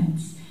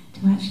words,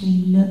 to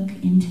actually look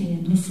into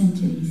and listen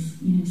to these,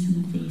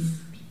 some of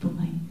these people,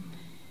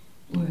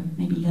 or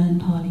maybe learn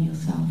Pali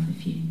yourself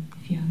if you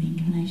have the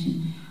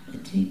inclination,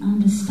 but to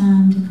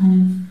understand, to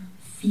kind of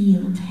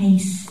feel,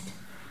 taste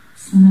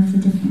some of the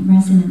different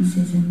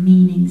resonances and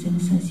meanings and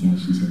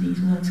associations of these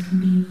words can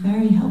be a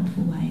very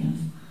helpful way of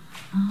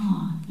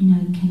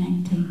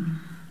connecting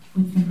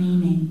with the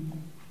meaning,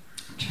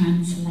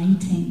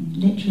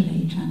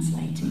 literally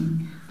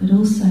translating, but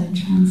also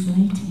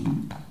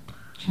translating,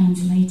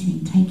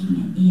 taking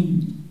it in,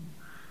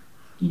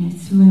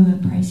 through a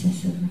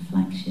process of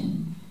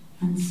reflection.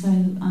 And so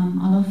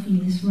I'll offer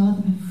you this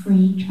rather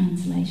free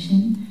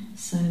translation.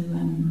 So,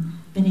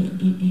 but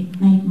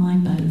it made my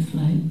boat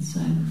float.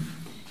 So,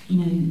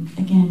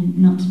 again,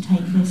 not to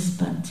take this,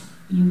 but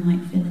you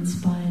might feel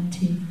inspired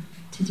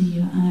to do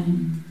your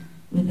own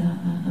with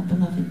a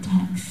beloved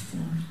text, a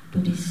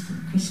Buddhist or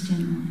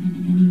Christian or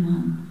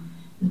anyone.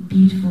 A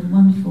beautiful,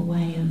 wonderful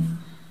way of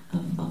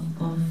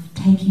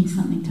taking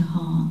something to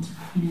heart.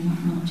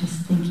 Not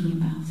just thinking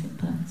about it,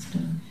 but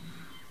sort of.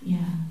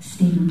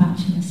 Stephen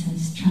Batchelor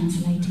says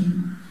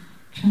translating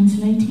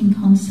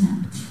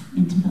concepts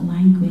into the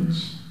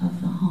language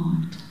of the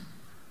heart,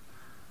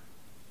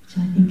 which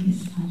I think I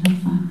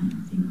love that.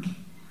 I think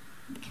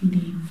it can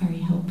be very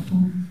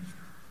helpful.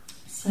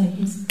 So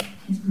here's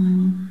my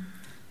one,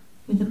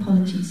 with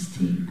apologies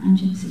to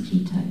Ajahn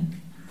Sucitto,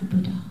 the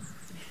Buddha.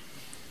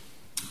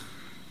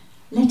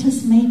 Let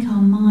us make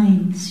our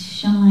minds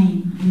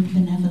shine with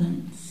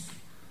benevolence.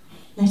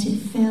 Let it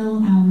fill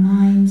our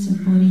minds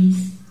and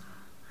bodies,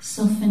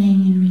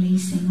 softening and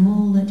releasing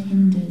all that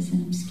hinders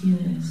and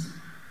obscures.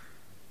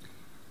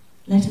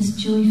 Let us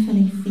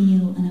joyfully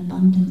feel an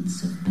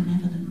abundance of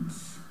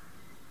benevolence,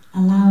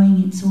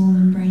 allowing its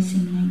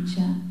all-embracing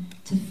nature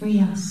to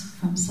free us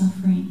from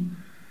suffering,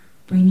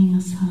 bringing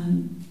us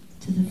home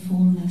to the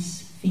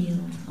formless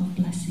field of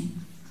blessing.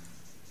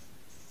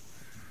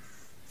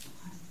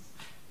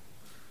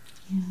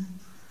 Yeah.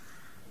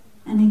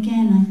 And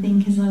again, I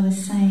think, as I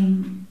was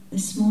saying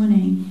this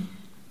morning,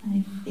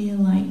 I feel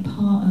like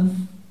part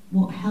of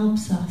what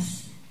helps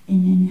us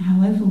in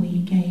however we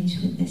engage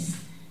with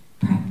this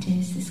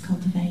practice, this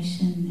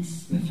cultivation,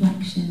 this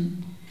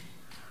reflection,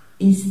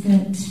 is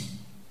that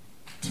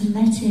to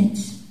let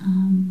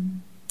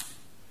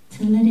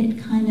it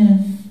kind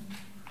of,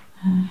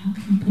 how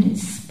can I put it,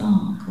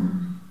 spark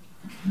or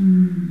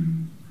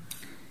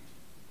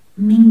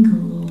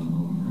mingle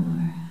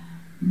or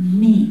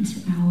meet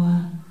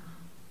our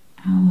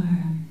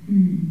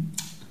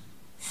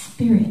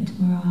spirit,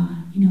 or our,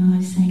 I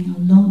was saying our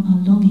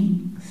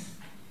longings,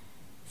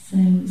 so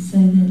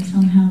that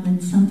somehow then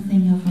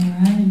something of our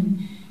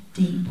own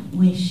deep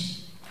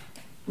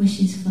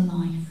wishes for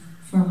life,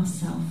 for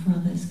ourselves, for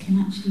others, can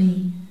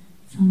actually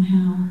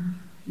somehow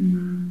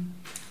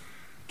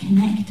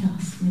connect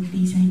us with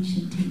these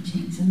ancient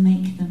teachings and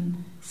make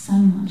them so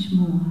much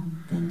more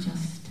than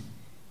just,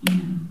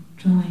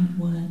 dry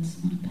words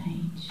on a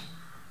page.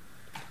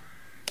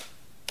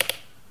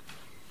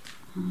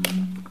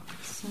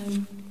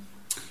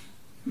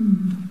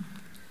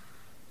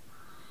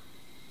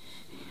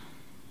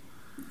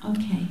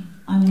 Okay,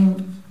 I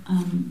will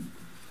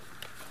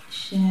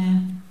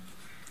share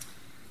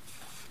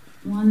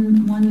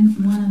one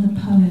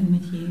other poem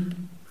with you,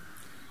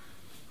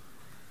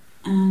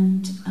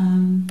 and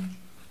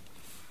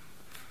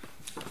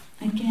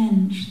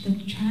again, the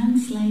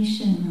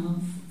translation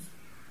of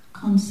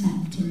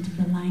concept into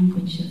the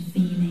language of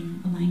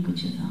feeling, the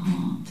language of the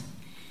heart.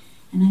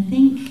 And I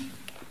think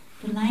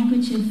the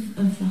language of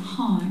the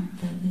heart,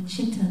 the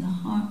chitta, the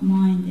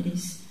heart-mind, that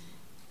is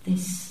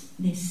this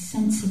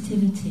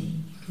sensitivity,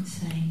 you could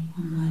say,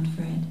 one word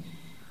for it,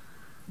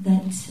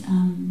 that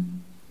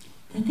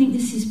I think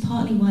this is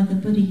partly why the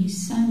Buddha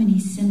used so many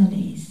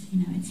similes.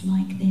 It's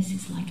like this,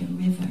 it's like a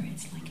river,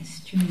 it's like a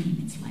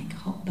stream, it's like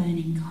hot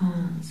burning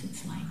coals,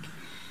 it's like,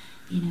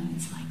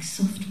 it's like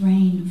soft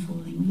rain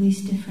falling, all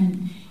these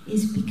different,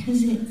 is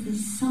because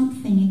there's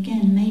something,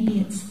 again, maybe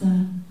it's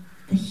the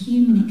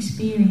human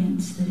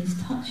experience that is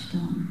touched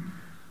on,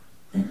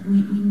 that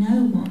we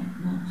know what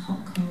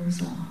hot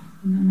coals are.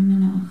 We may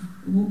not have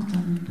walked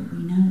on them, but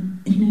we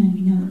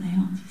know what they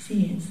are. You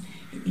see,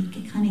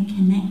 it kind of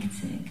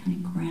connects it, kind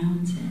of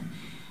grounds it.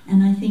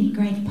 And I think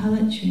great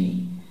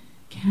poetry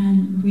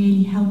can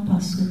really help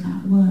us with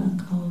that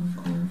work of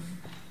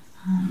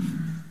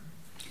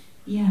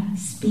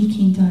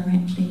speaking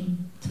directly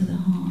to the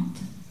heart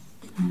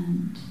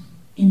and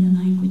in the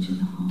language of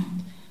the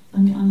heart.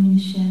 I'm going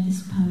to share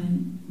this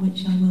poem,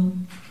 which I will,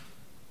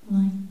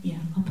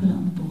 I'll put it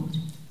on the board.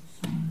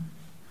 So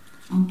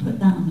I'll put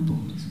that on the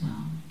board as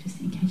well, just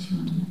in case you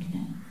want to look at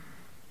it.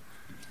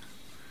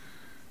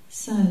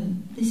 So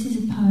this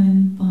is a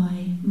poem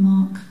by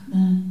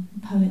the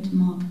poet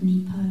Mark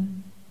Nepo.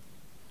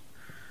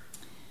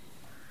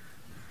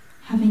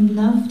 Having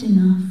loved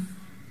enough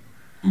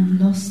and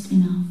lost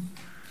enough,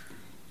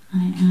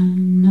 I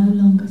am no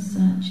longer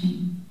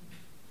searching,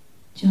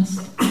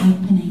 just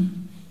opening.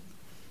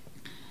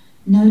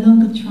 No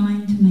longer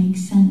trying to make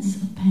sense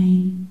of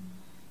pain,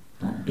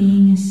 but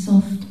being a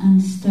soft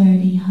and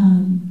sturdy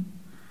home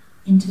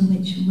into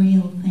which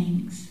real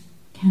things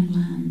can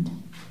land.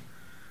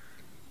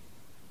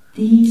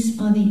 These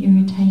are the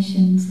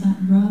irritations that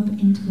rub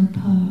into a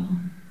pearl.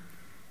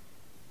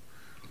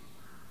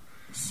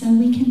 So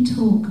we can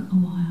talk a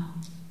while,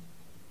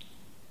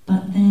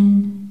 but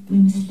then we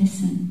must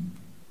listen,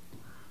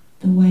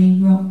 the way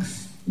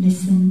rocks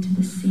listen to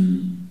the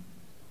sea.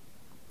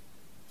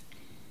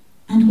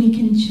 And we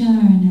can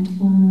churn at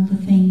all the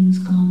things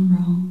gone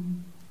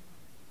wrong,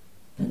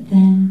 but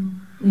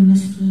then we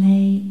must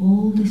lay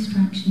all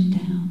distraction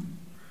down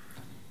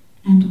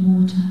and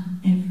water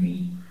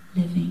every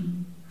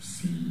living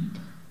seed.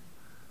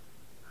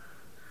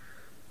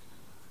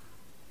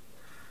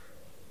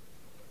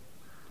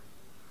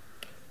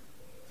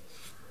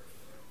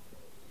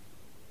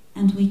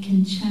 And we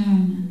can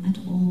churn at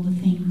all the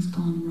things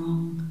gone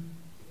wrong,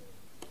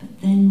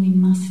 but then we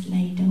must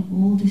lay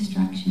all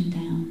distraction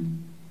down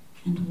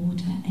and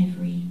water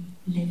every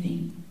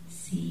living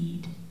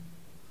seed.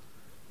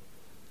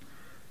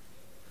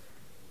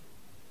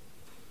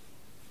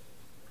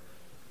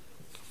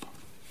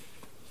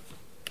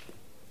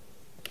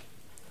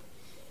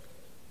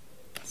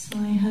 So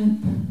I hope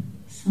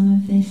some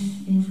of this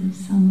is of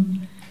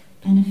some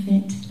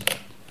benefit,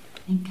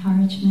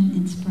 encouragement,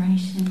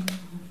 inspiration.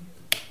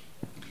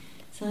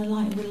 So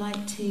I would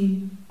like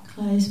to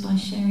close by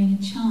sharing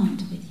a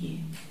chant with you.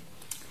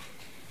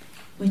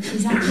 which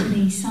is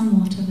actually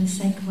somewhat of a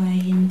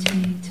segue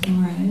into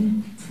tomorrow.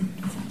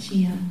 It's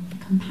actually a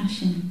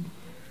compassion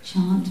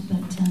chant,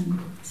 but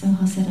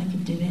Soha said I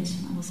could do it.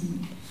 I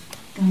wasn't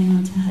going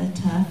onto her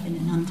turf in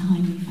an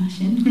untimely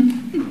fashion.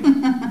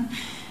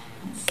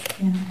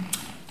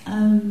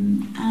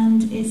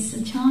 And it's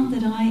a chant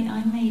that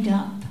I made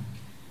up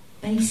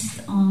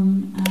based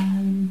on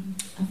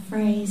a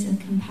phrase, a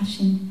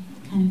compassion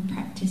kind of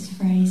practice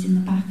phrase in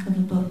the back of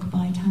a book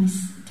by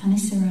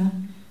Thanissaro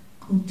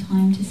called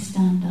Time to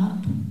Stand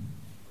Up,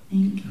 I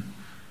think.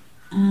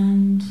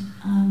 And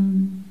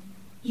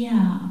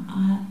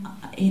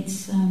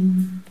it's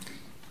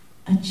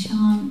a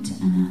chant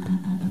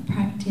and a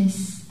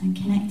practice and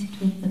connected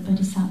with the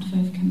Bodhisattva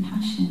of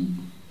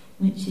compassion,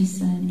 which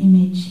is an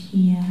image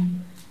here,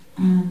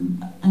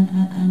 an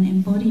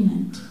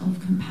embodiment of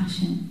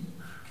compassion,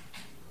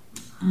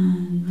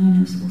 and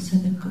known as also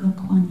the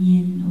Kuan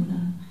Yin or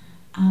the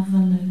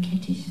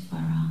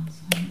Avalokiteshvara.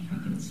 So I'm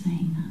very good at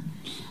saying that.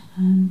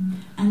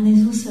 And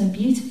there's also a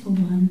beautiful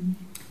one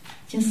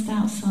just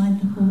outside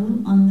the hall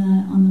on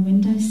the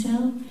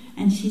windowsill,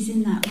 and she's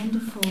in that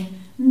wonderful,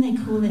 and they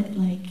call it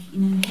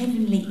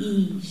heavenly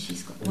ease.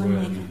 She's got one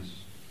leg.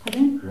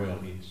 Pardon?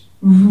 Royal ease.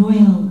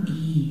 Royal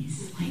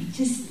ease. Like,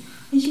 just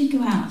as you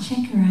go out,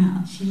 check her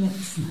out. She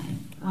looks like,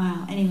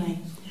 wow. Anyway,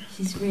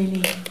 she's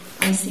really,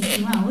 I was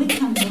thinking, wow, we'd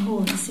come to the hall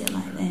and sit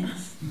like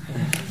this.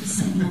 She's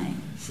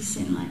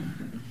sitting like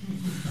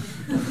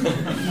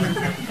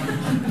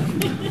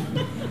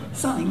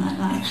something like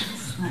that.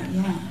 It's like,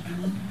 yeah.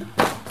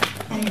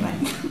 Anyway.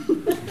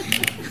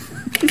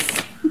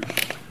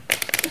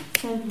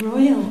 So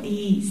royal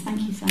ease.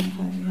 Thank you,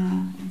 Sanpo.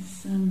 Yeah,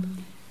 it's,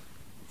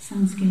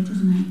 sounds good,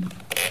 doesn't it?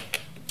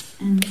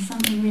 And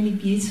something really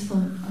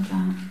beautiful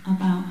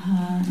about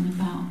her and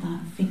about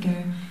that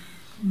figure,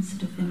 and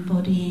sort of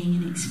embodying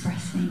and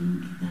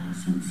expressing the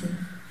sense of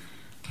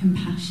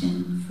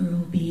compassion for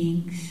all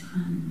beings,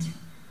 and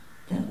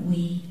that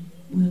we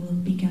will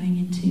be going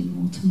into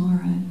more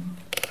tomorrow.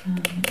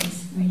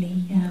 Is really,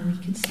 we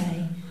could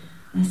say,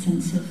 a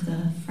sense of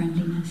the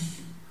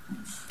friendliness.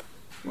 That's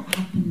what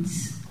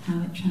happens,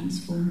 how it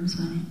transforms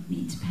when it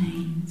meets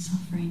pain and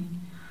suffering,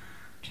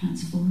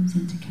 transforms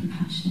into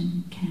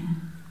compassion, care.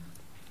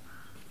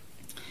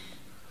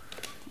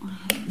 I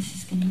hope this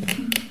is going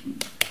to...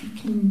 You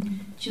can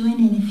join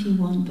in if you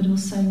want, but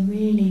also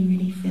really,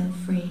 really feel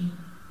free.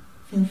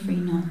 Feel free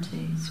not to.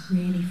 It's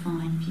really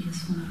fine if you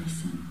just want to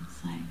listen.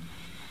 So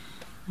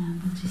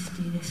we'll just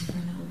do this for a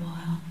little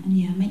while. And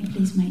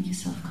please make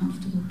yourself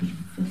comfortable.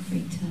 Feel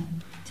free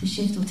to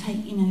shift or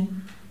take,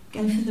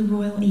 go for the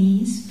royal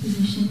ease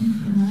position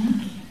if you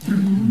like.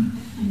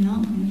 Why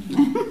not?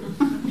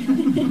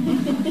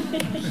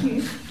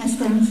 Cute. As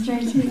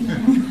demonstrated.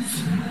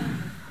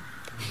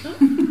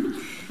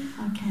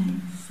 Okay,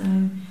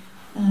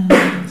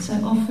 so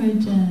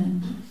offered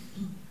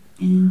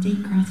in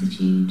deep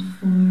gratitude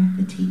for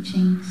the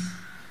teachings,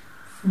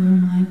 for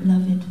my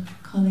beloved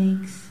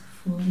colleagues,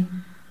 for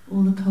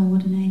all the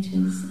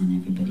coordinators and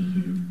everybody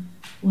who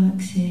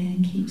works here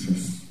and keeps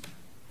this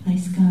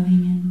place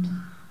going,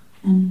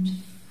 and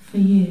for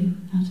you,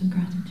 out of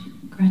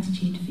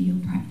gratitude for your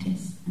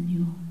practice and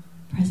your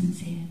presence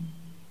here.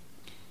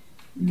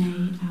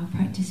 May our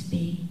practice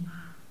be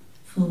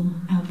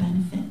for our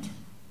benefit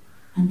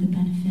and the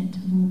benefit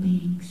of all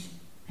beings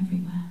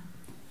everywhere.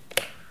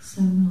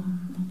 So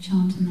we'll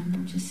chant and then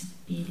we'll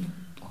just be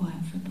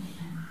quiet for a bit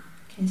then.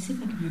 Okay, see if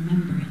I can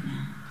remember it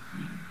now.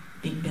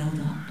 Big build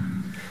up.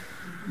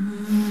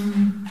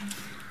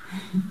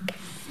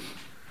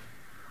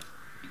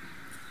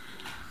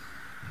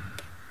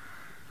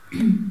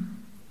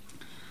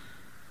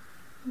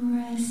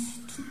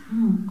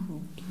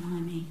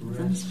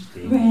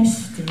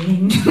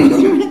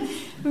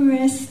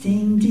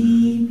 Resting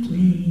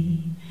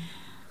deeply,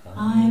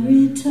 I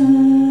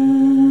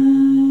return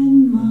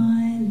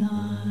my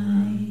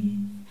life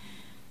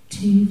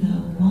to the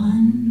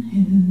one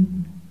who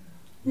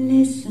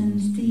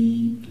listens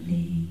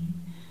deeply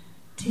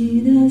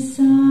to the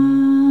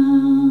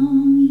sounds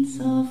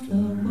of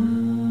the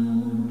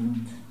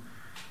world.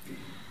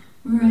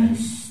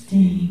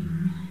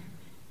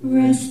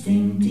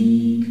 Resting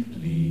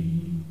deeply,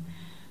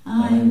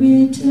 I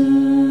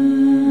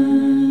return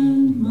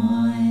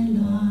my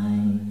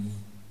life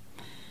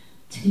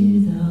to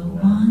the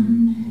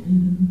one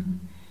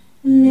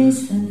who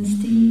listens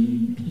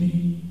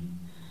deeply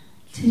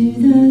to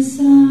the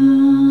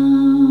sounds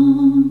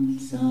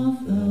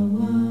of the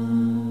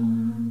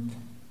world.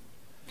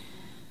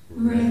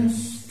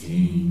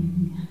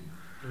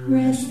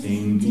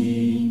 Resting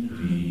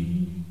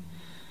deeply,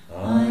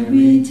 I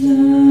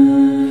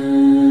return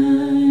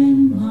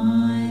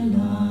my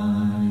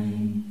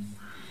life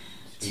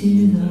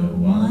to the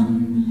one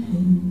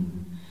who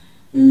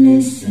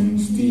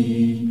listens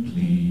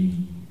deeply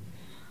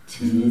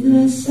to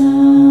the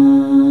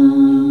sounds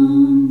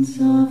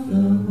of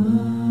the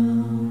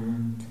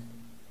world.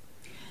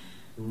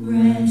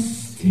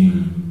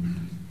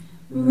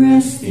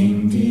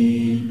 Resting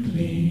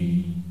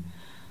deeply,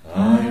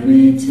 I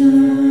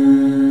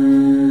return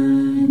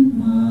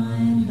my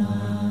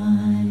life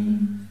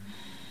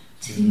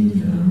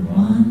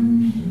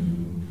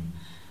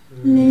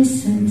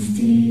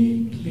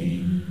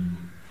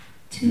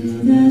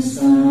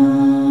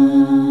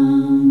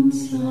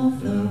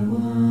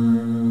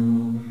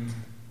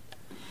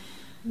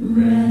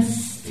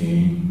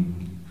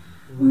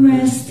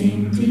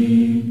resting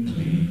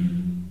deeply,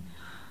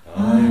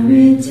 I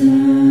return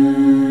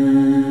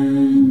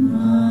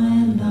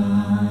my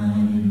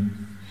life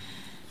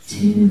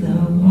to the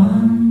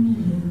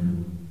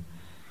one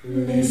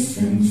who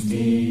listens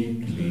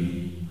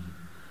deeply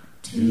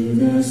to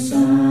the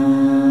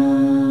sounds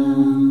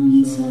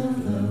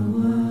of the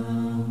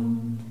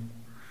world.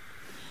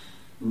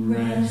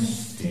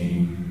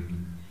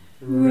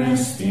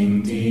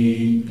 Resting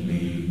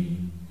deeply,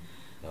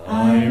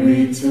 I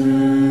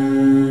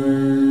return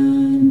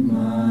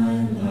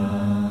my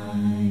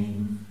life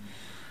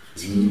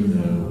to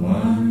the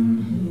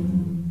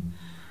one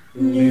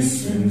who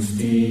listens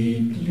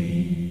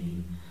deeply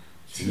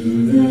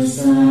to the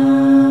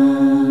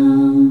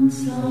sounds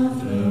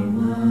of the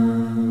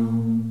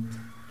world.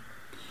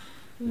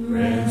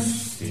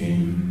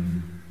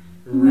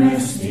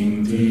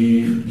 Resting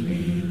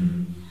deeply,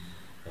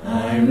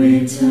 I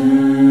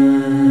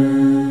return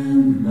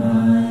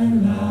my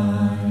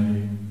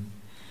life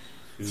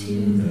to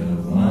the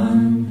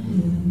one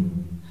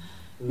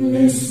who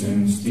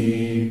listens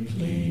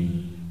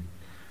deeply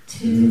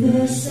to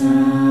the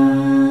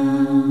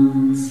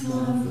sounds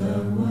of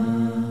the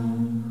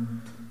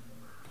world.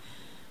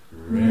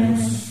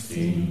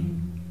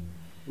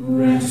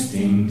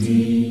 Resting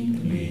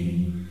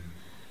deeply,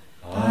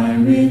 I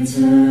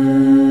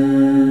return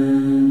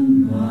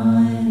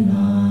my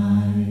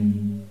life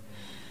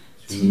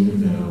to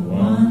the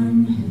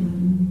one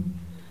who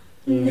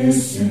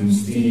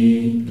listens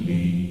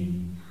deeply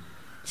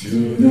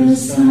to the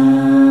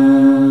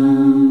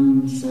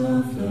sounds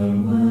of the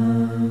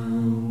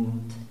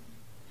world.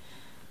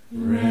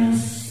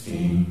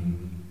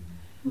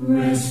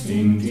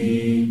 Resting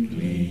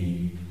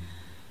deeply,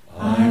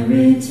 I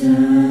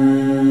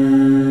return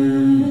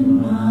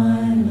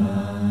my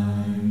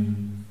life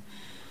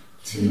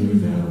to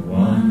the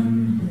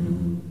one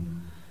who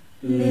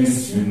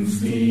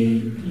listens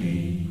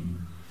deeply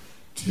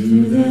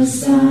to the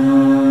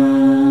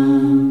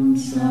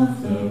sounds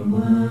of the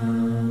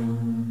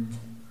world.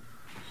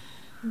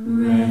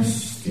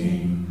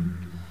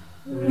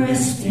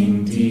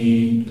 Resting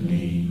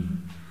deeply,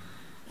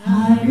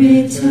 I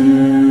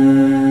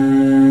return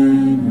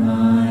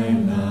my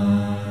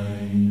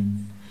life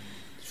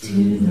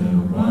to the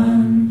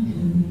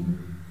one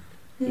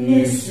who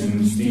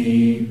listens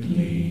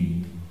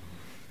deeply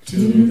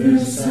to the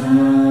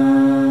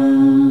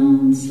sounds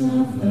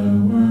of the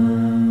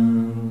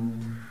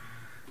world.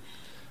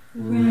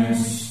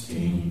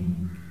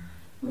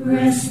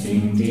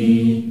 Resting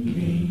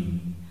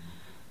deeply,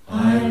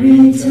 I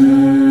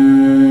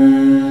return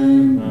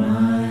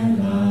my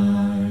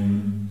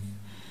life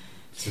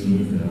to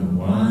the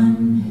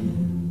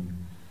one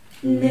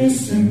who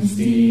listens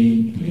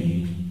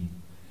deeply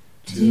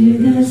to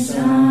the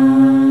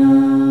sounds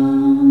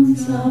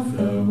of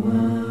the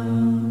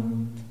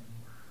world.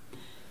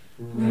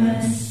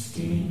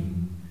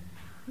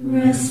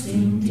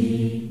 Resting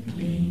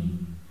deeply,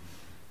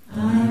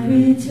 I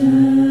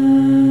return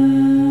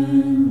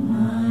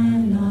my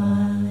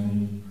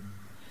life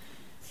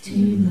to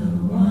the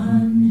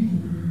one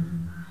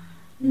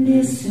who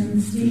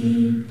listens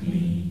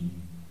deeply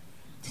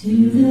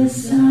to the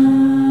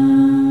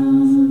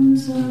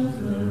sounds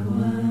of the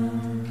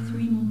world.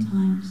 3 more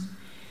times.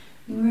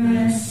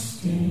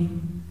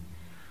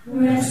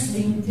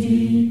 Resting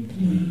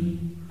deeply,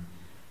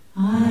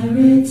 I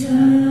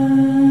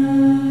return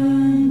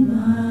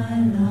my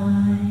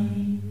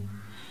life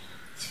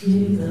to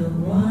the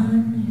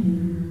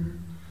one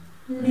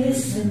who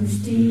listens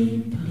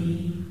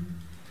deeply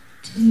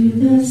to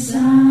the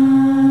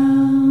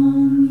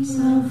sounds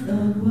of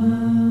the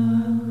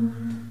world.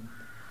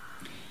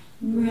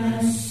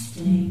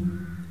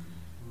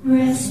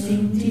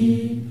 Resting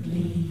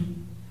deeply,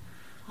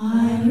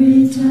 I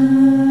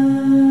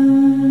return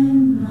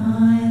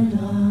my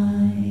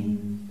life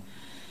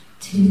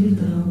to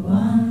the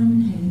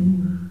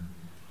one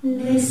who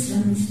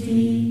listens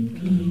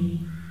deeply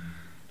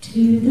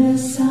to the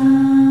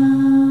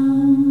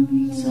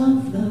sounds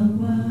of the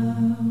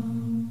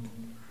world.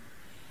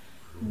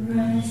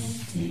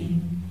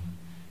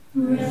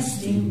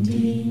 Resting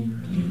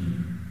deeply,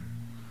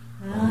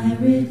 I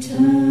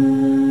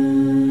return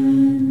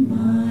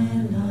my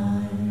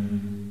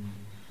life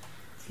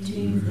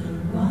to the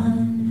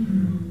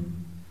one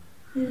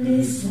who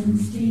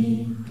listens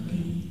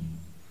deeply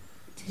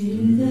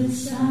to the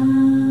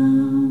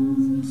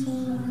sounds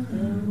of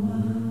the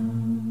world.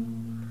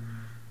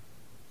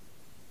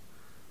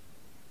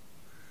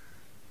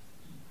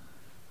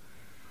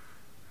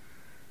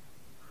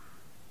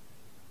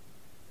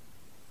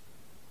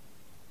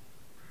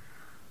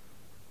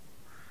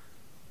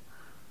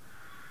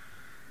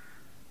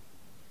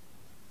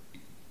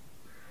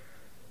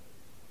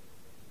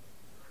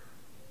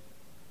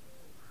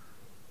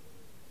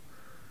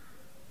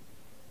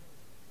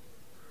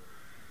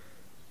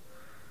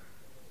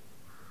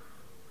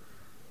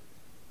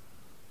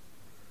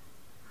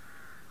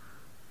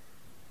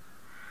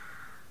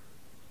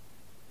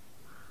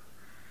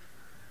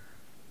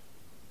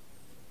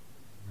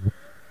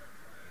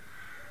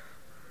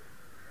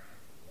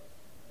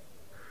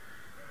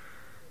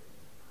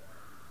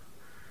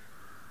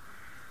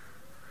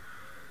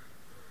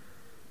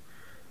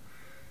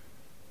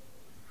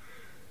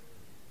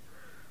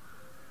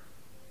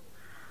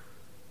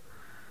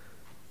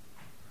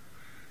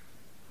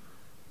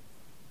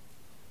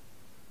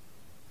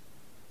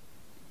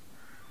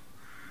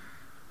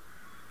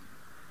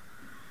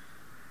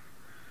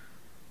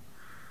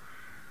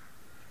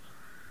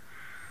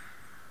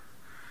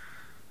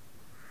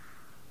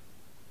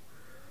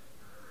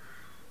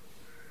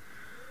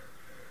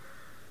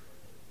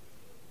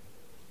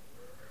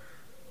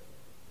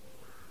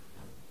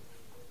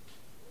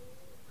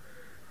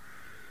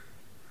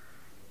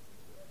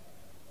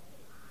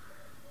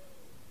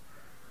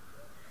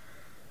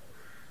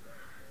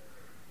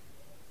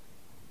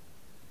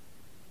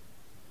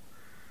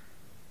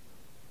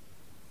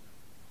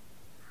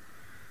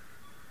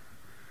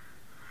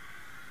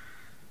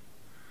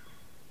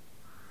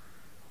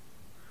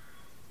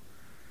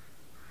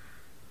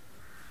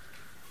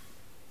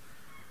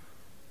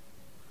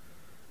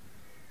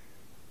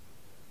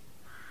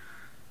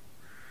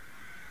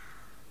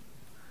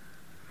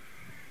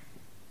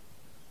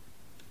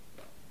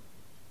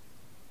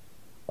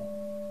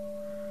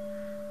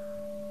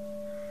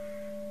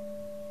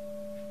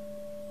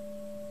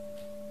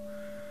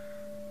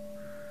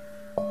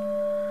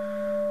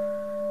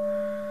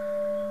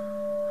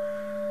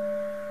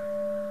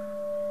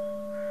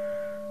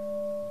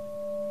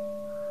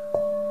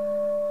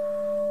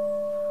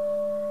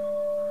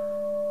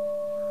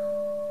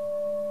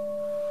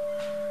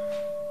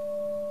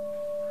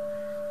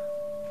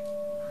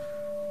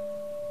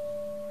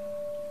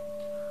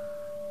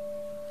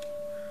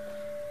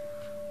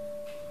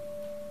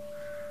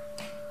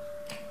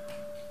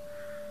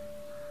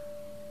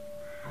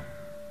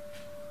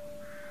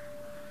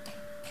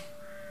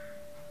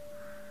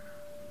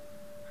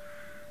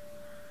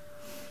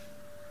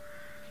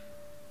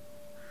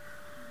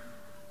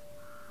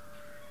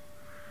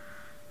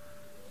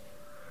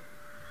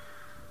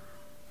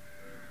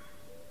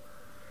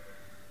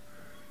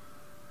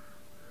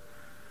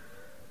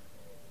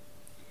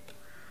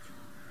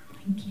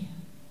 Thank you.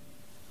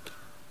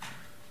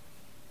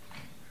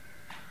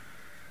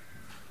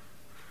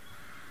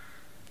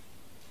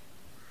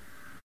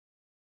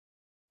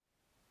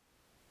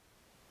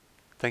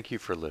 Thank you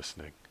for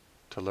listening.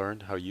 To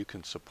learn how you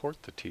can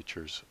support the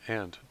teachers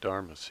and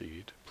Dharma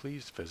Seed,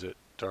 please visit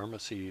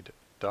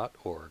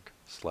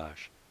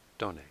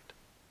dharmaseed.org/donate.